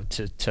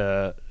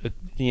 to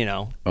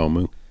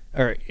Omu.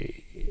 Or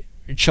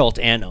Chult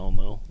and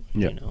Omu,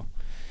 Yep.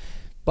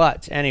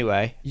 But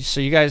anyway, so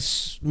you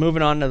guys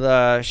moving on to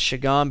the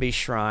Shigambi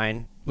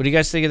Shrine. What do you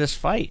guys think of this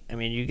fight? I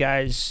mean, you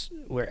guys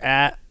were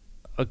at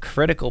a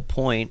critical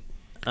point.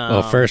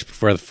 Well, first,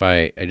 before the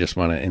fight, I just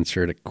want to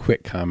insert a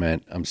quick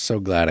comment. I'm so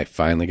glad I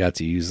finally got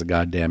to use the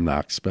goddamn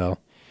knock spell.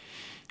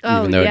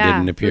 Even though it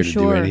didn't appear to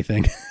do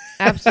anything.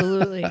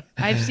 Absolutely.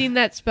 I've seen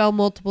that spell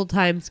multiple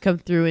times come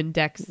through in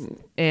decks,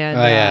 and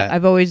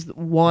I've always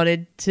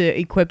wanted to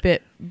equip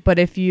it. But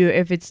if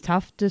it's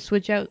tough to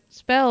switch out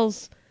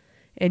spells,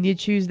 and you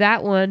choose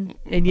that one,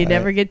 and you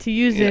never get to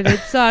use it, it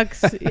sucks.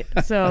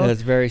 So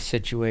it's very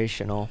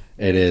situational.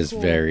 It is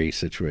very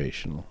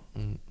situational.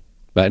 Mm.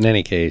 But in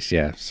any case,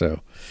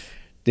 so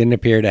didn't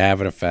appear to have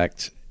an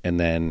effect. And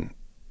then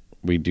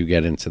we do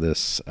get into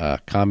this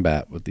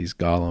combat with these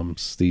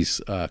golems,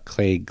 these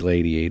clay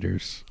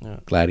gladiators.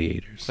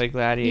 Gladiators. Clay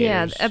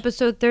gladiators. Yeah,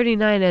 episode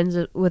 39 ends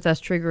with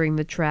us triggering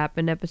the trap,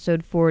 and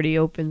episode 40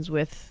 opens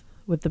with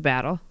the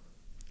battle.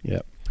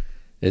 Yep.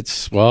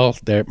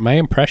 My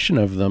impression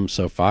of them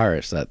so far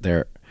is that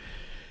they're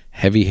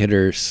heavy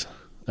hitters.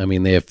 I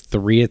mean, they have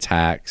 3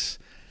 attacks.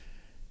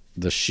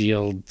 The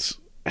shield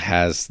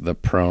has the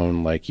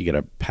prone, like you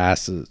gotta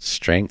pass a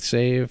strength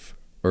save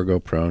or go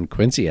prone.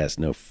 Quincy has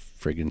no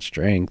friggin'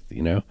 strength,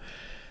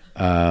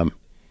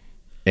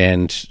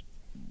 and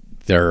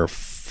there are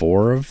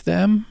 4 of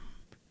them.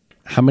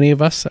 How many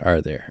of us are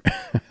there?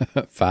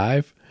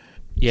 5?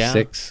 Yeah.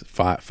 6?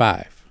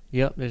 5.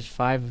 Yep, there's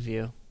 5 of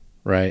you.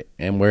 Right,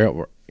 and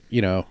we're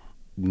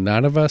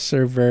none of us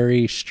are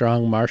very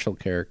strong martial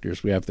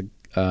characters. We have the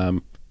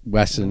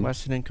Wesson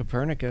and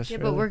Copernicus. Yeah,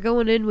 really. but we're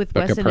going in with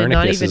But Wesson and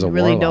not Copernicus even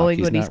really warlock. knowing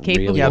He's what he's not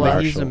capable really Yeah, of.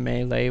 but he's a martial.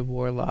 melee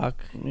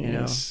warlock.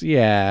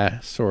 Yeah,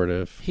 sort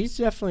of. He's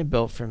definitely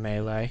built for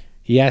melee.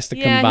 He has to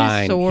Yeah, his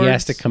combine. He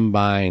has to swords.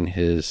 combine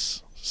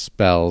his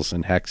spells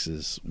and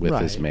hexes with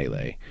his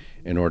melee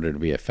in order to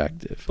be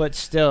effective. But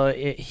still,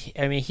 he's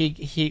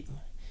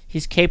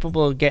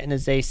capable of getting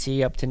his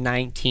AC up to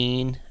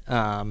 19.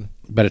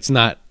 But it's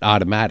not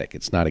automatic.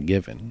 It's not a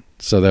given.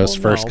 So those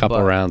first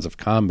couple rounds of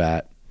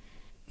combat,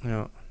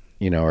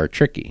 are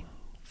tricky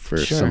for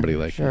somebody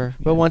like him.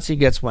 But once he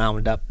gets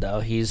wound up,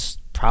 though, he's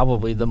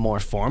probably the more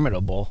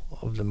formidable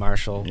of the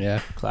martial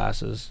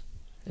classes.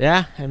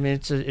 Yeah, I mean,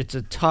 it's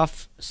a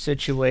tough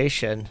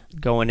situation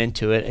going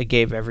into it. It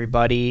gave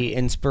everybody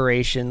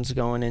inspirations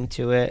going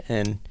into it,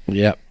 and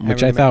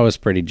which I thought was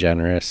pretty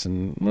generous,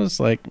 and was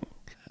like,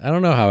 I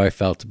don't know how I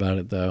felt about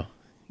it though.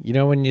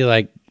 When you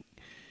like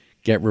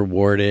get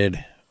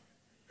rewarded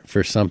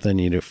for something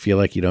you feel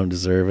like you don't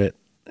deserve it.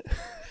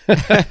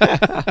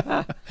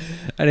 I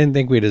didn't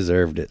think we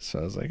deserved it, so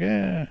I was like,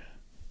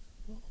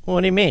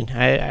 What do you mean?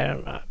 I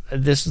don't know.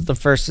 This is the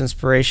first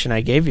inspiration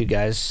I gave you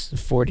guys.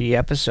 40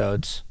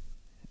 episodes.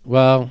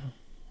 Well,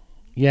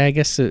 yeah, I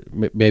guess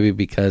maybe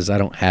because I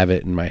don't have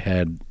it in my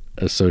head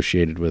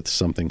associated with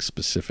something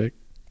specific.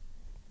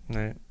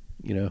 Right.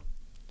 You know,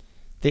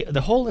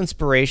 the whole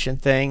inspiration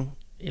thing.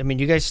 I mean,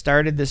 you guys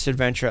started this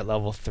adventure at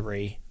level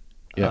 3.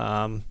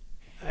 Yeah.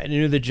 I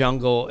knew the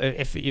jungle.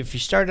 If you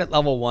started at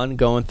level 1,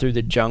 going through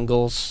the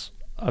jungles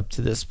up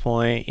to this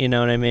point, you know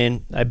what I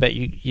mean? I bet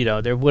you know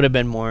there would have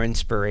been more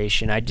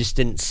inspiration. I just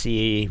didn't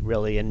see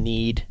really a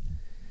need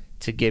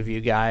to give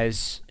you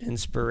guys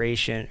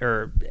inspiration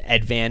or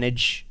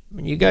advantage. I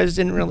mean, you guys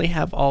didn't really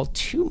have all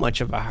too much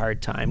of a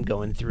hard time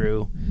going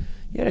through.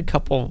 You had a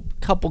couple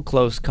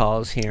close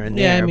calls here and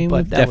there. Yeah, I mean,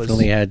 but we've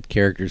definitely had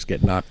characters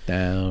get knocked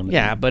down.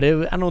 Yeah, but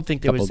I don't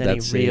think there was any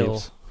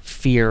real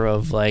fear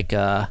of like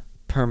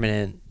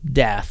permanent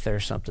death or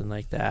something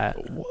like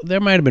that. Well, there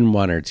might have been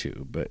one or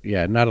two, but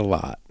yeah, not a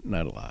lot.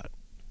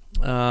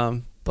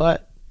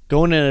 But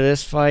going into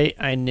this fight,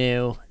 I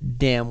knew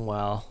damn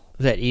well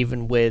that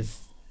even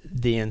with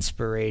the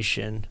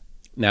inspiration.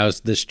 Now,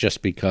 is this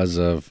just because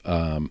of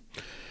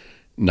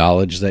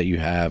knowledge that you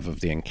have of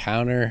the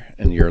encounter,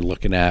 and you're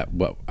looking at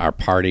what our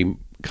party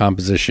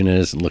composition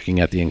is and looking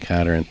at the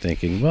encounter and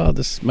thinking, well,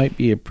 this might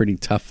be a pretty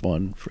tough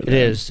one for them?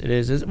 It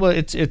is. Well,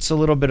 it's a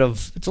little bit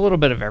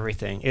of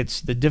everything.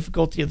 It's the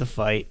difficulty of the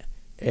fight.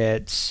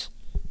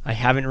 I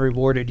haven't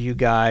rewarded you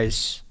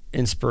guys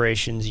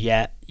inspirations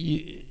yet.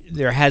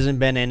 There hasn't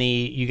been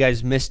any. You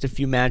guys missed a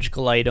few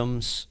magical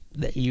items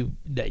that you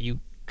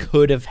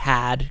could have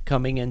had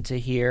coming into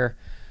here.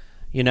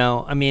 You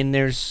know, I mean,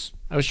 I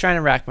was trying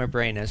to rack my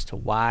brain as to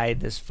why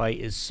this fight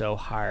is so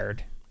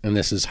hard. And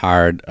this is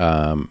hard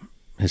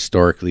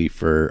historically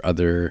for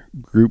other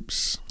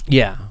groups.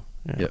 Yeah.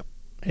 Yep.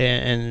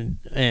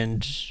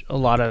 And a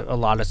lot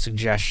of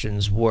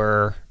suggestions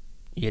were,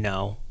 you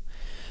know,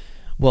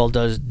 well,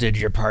 did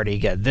your party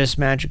get this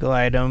magical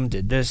item?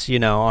 Did this, you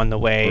know, on the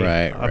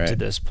way up to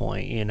this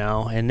point, you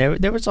know? And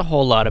there was a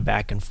whole lot of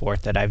back and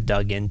forth that I've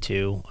dug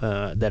into,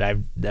 that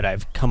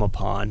I've come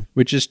upon.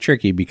 Which is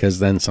tricky because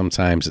then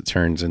sometimes it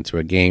turns into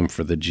a game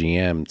for the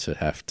GM to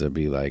have to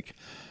be like,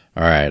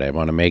 all right, I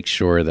want to make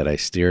sure that I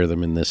steer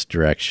them in this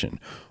direction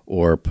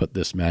or put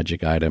this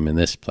magic item in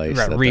this place.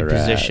 Right,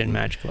 reposition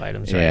magical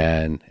items. Right?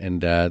 Yeah,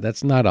 and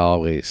that's not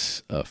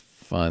always a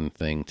fun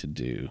thing to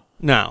do.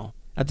 No.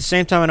 At the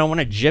same time, I don't want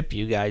to gyp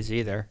you guys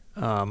either.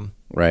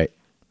 Right.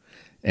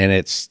 And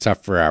it's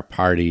tough for our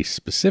party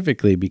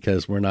specifically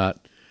because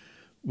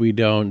we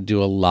don't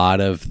do a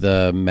lot of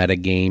the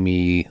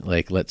metagamey,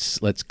 like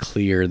let's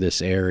clear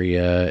this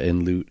area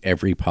and loot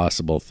every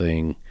possible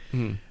thing.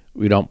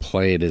 We don't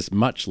play it as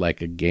much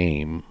like a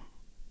game,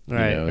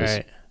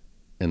 right.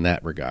 In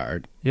that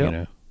regard. Yep. You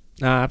know?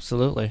 No,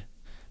 absolutely.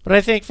 But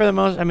I think for the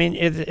most, I mean,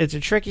 it's a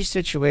tricky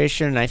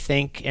situation, and I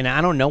think, and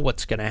I don't know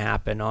what's going to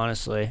happen,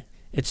 honestly.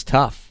 It's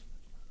tough.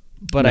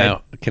 But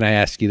now, can I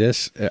ask you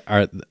this?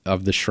 Are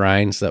of the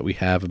shrines that we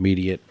have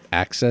immediate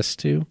access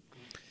to,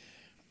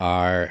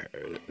 are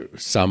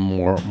some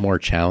more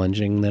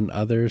challenging than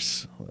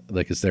others?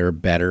 Like, is there a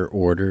better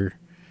order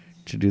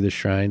to do the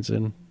shrines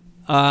in?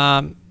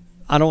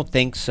 I don't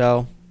think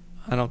so.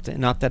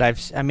 Not that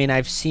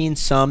I've seen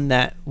some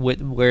that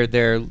where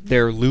their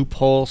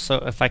loophole, so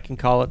if I can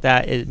call it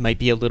that, it might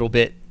be a little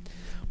bit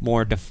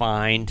more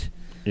defined.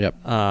 Yep.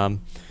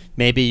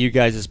 Maybe you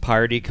guys'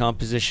 party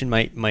composition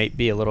might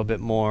be a little bit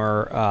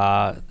more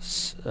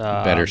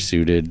better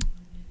suited.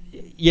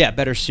 Yeah,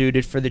 better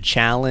suited for the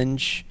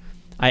challenge.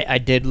 I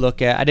didn't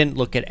look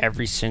at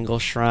every single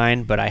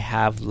shrine, but I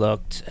have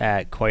looked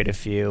at quite a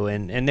few,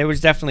 and there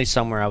was definitely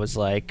some where I was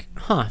like,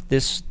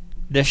 this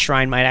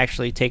shrine might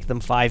actually take them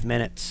 5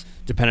 minutes,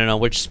 depending on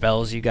which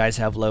spells you guys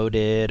have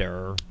loaded,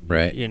 or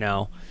right. You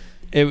know,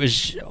 it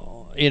was,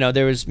 you know,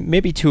 there was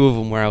maybe 2 of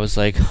them where I was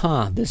like,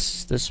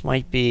 this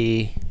might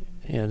be,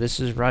 you know, this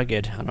is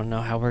rugged. I don't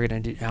know how we're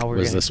gonna do.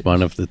 Was this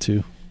one of the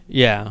 2?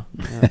 Yeah,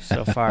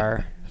 so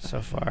far.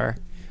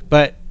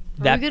 But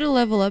are we gonna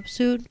level up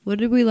soon? When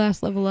did we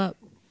last level up?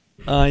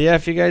 Yeah,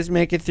 if you guys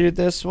make it through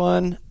this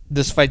one,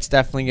 this fight's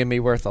definitely gonna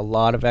be worth a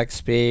lot of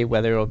XP.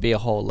 Whether it'll be a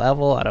whole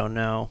level, I don't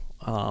know.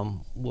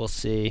 We'll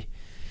see.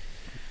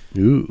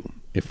 Ooh,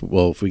 if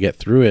we get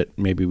through it,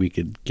 maybe we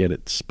could get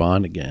it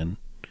spawned again,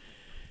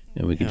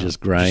 and we could just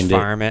grind just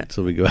farm it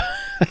till we go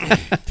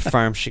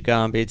farm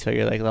Shigambi till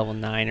you're like level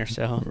 9 or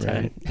so.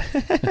 Right.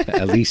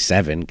 At least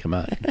 7. Come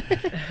on,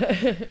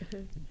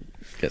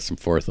 get some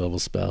 4th level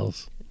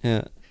spells.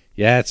 Yeah.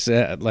 It's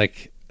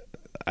like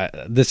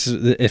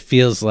it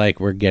feels like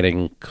we're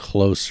getting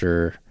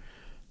closer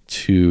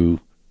to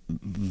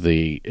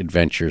the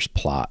adventure's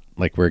plot.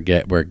 Like we're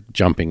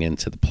jumping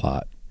into the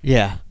plot.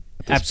 Yeah,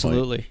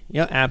 absolutely.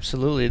 Yeah,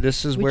 absolutely.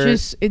 This is which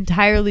is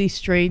entirely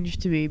strange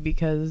to me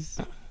because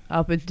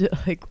up until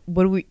like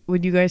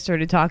when you guys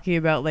started talking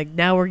about like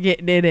now we're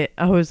getting in it,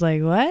 I was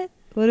like, what?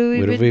 What have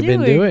What have we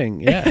been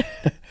doing? Yeah.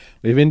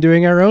 We've been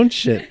doing our own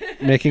shit,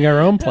 making our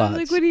own I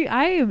was plots. like,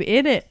 I am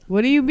in it.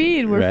 What do you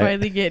mean we're Right.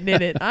 finally getting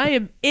in it? I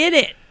am in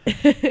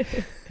it.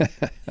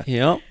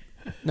 Yep.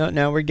 No,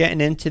 now we're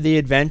getting into the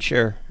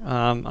adventure.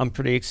 I'm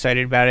pretty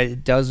excited about it.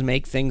 It does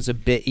make things a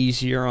bit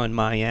easier on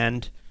my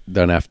end.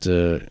 Don't have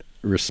to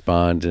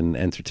respond and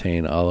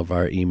entertain all of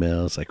our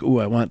emails like, "Ooh,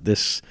 I want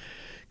this.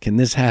 Can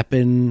this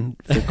happen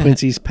for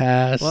Quincy's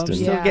past?" Well, I'm And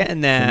still Yeah.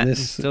 getting that. And I'm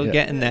this- still yeah.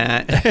 getting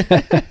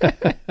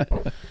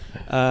that.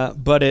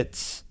 But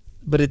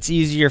it's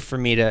easier for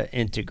me to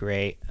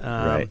integrate.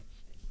 Right.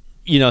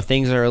 You know,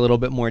 things are a little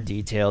bit more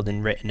detailed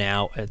and written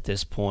out at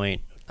this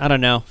point. I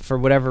don't know. For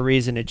whatever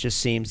reason, it just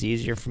seems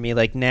easier for me.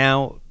 Like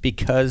now,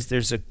 because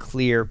there's a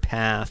clear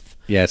path.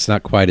 Yeah, it's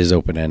not quite as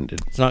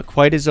open-ended. It's not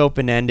quite as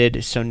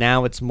open-ended, so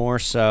now it's more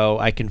so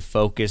I can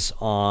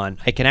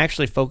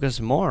actually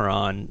focus more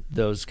on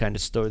those kind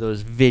of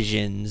those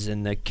visions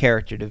and the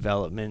character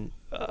development.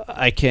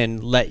 I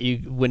can let you,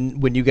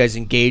 when you guys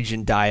engage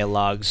in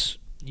dialogues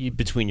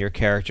between your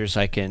characters,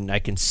 I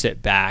can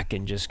sit back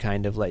and just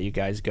kind of let you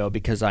guys go,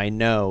 because I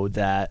know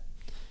that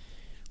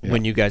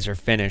when you guys are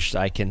finished,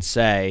 I can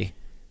say,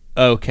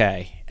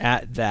 okay,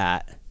 at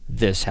that,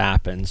 this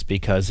happens,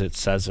 because it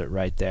says it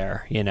right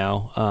there, you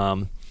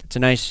know. It's a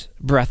nice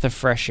breath of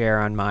fresh air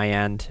on my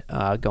end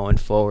going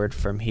forward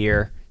from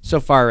here, so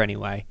far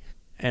anyway.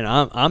 And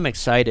I'm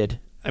excited.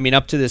 I mean,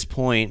 up to this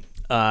point,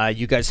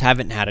 you guys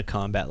haven't had a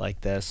combat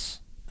like this.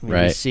 I mean, we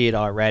Right. see it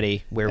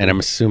already. And I'm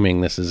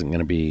assuming this isn't going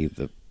to be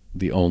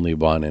the only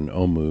one in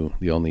Omu,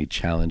 the only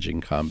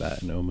challenging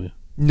combat in Omu.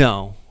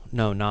 No,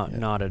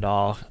 not at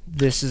all.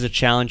 This is a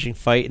challenging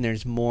fight, and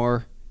there's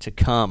more to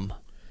come.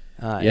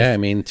 I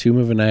mean, Tomb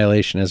of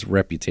Annihilation has a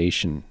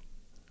reputation.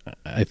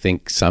 I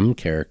think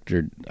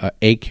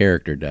a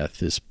character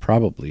death is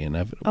probably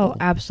inevitable. Oh,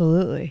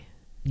 absolutely.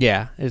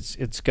 Yeah,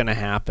 it's gonna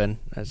happen.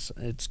 It's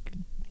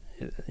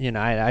you know,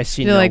 I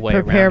see To no like way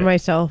prepare around it.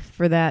 myself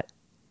for that.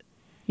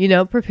 You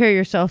know, prepare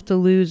yourself to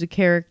lose a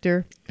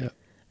character. Yeah.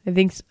 I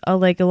think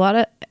like a lot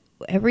of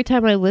every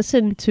time I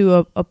listen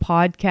to a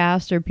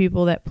podcast or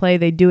people that play,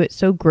 they do it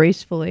so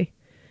gracefully,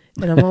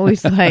 and I'm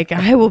always like,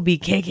 I will be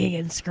kicking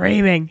and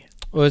screaming.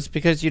 Well, it's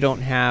because you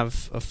don't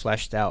have a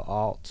fleshed out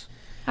alt.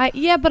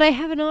 But I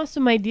have an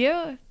awesome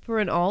idea for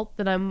an alt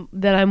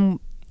that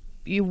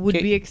you would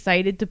Okay. be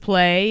excited to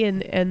play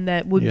and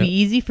that would Yeah. be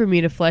easy for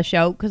me to flesh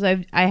out because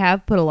I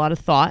have put a lot of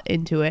thought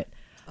into it.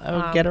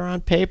 I'll get her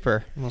on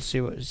paper. We'll see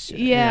what.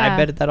 Yeah. I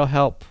bet that'll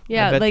help. I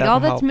Yeah, bet like that'll all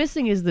that's help.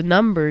 missing is the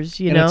numbers,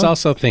 you and know. it's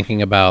also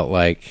thinking about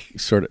like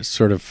sort of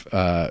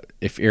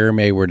if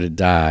Irame were to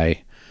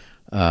die,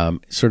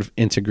 sort of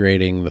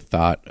integrating the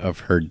thought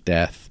of her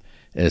death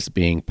as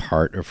being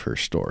part of her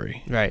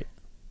story. Right.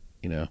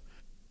 You know,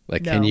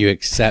 like No. can you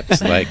accept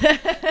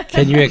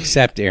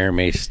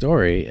Arame's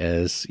story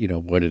as, you know,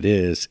 what it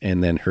is,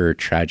 and then her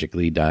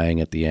tragically dying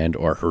at the end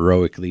or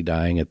heroically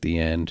dying at the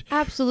end?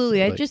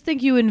 Absolutely. I Like- just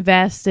think you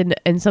invest and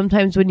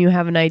sometimes when you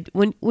have an idea,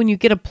 when you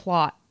get a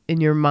plot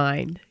in your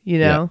mind, you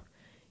know,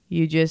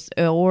 you just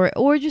or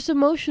just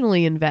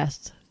emotionally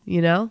invest, you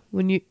know,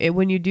 when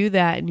you do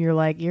that and you're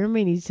like,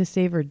 Irame needs to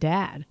save her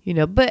dad, you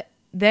know. But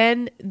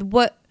then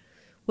what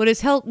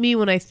has helped me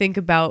when I think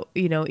about,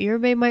 you know,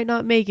 Irame might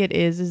not make it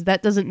is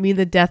that doesn't mean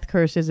the death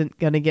curse isn't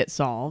going to get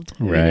solved.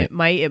 I mean,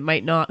 Right. it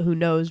might not, who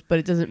knows, but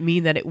it doesn't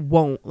mean that it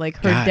won't. Like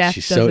her God, death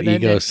she's so doesn't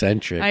end it.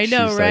 egocentric. I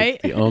know, She's right?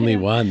 Like the only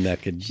one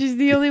that could. She's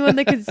the only one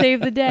that could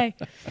save the day.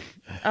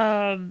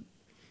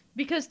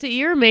 Because to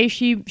Irame,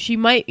 she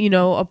might, you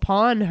know,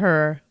 upon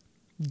her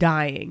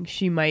dying,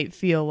 she might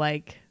feel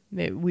like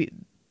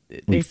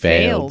they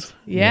failed.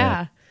 Yeah.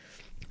 Yeah.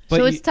 But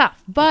So you- it's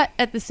tough. But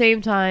at the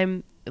same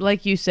time,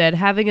 like you said,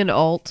 having an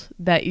alt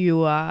that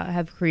you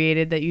have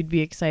created that you'd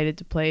be excited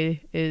to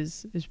play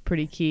is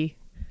pretty key.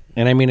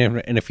 And I mean,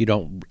 if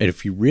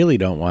you really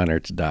don't want her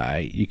to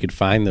die, you could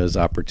find those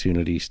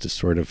opportunities to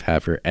sort of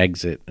have her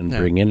exit and Yeah.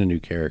 bring in a new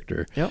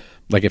character. Yep.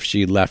 Like if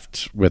she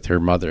left with her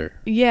mother,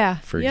 Yeah.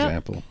 for Yep.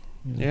 example.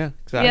 Yeah.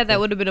 Exactly. Yeah, that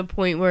would have been a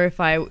point where if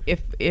I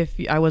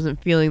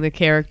wasn't feeling the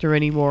character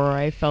anymore, or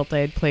I felt I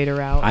had played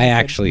her out. I could-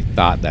 actually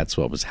thought that's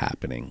what was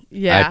happening.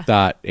 Yeah. I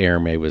thought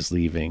Arame was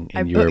leaving,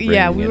 and you were bringing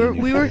yeah, in a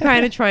new we were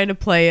kind of trying to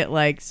play it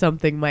like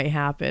something might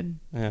happen.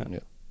 Yeah.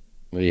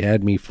 Well, you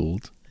had me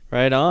fooled.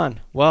 Right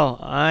on. Well,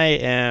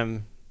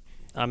 I'm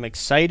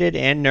excited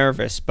and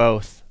nervous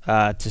both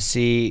to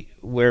see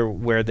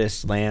where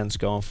this lands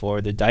going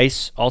forward. The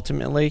dice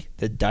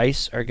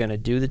are going to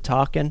do the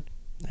talking,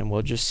 and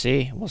we'll just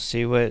see. We'll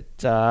see what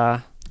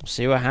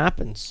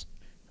happens.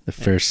 The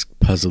first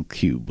puzzle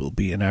cube will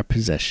be in our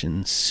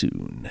possession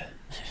soon.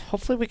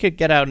 Hopefully, we could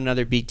get out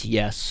another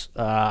BTS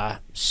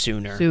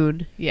sooner.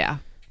 Soon, yeah.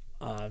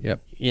 Yep.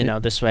 You know,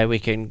 this way we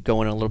can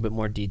go in a little bit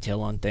more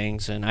detail on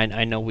things. And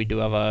I know we do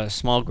have a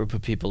small group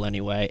of people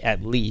anyway,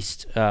 at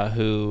least,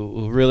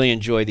 who really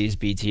enjoy these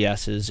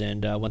BTSs.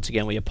 And once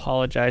again, we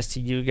apologize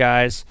to you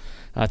guys.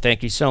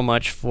 Thank you so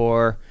much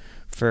for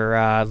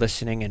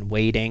listening and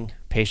waiting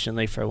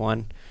patiently for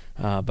one.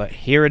 But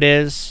here it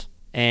is.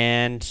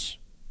 And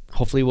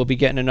hopefully we'll be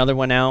getting another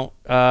one out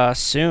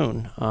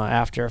soon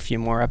after a few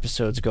more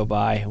episodes go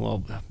by.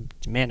 Well,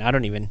 man, I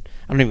don't even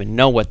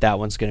know what that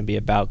one's going to be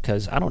about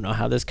because I don't know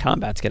how this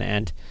combat's going to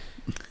end.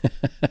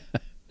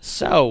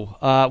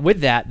 So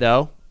with that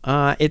though,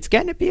 it's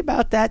getting to be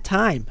about that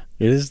time.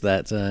 It is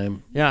that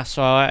time. Yeah,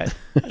 so I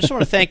just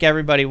want to thank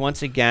everybody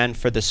once again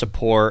for the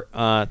support.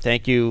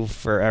 Thank you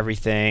for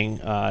everything.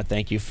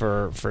 Thank you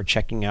for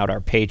checking out our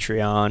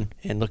Patreon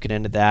and looking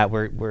into that.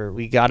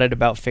 We got it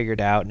about figured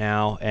out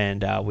now,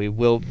 and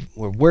we're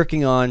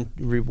working on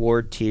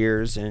reward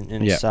tiers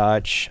and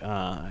such.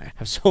 Have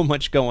so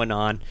much going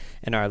on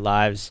in our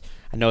lives.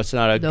 I know it's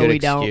not a good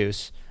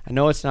excuse. I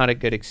know it's not a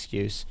good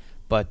excuse,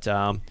 but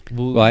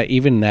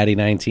even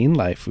Natty19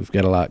 life, we've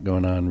got a lot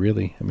going on.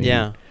 Really, I mean,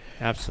 yeah.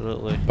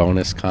 Absolutely.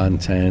 Bonus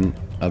content,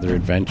 other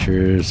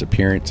adventures,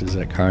 appearances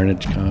at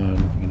Carnage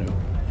Con,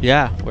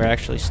 Yeah, we're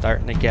actually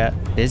starting to get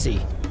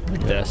busy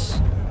with this,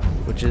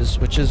 which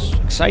is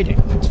exciting.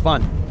 It's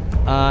fun.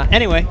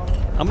 Anyway,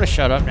 I'm going to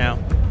shut up now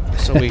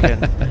so we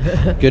can...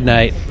 Good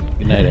night.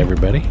 Good night,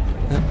 everybody.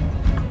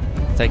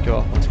 Thank you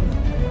all.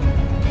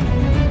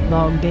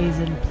 Long days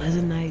and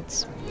pleasant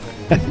nights.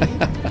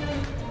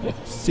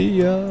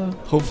 See ya.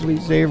 Hopefully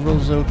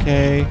Zavrel's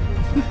okay.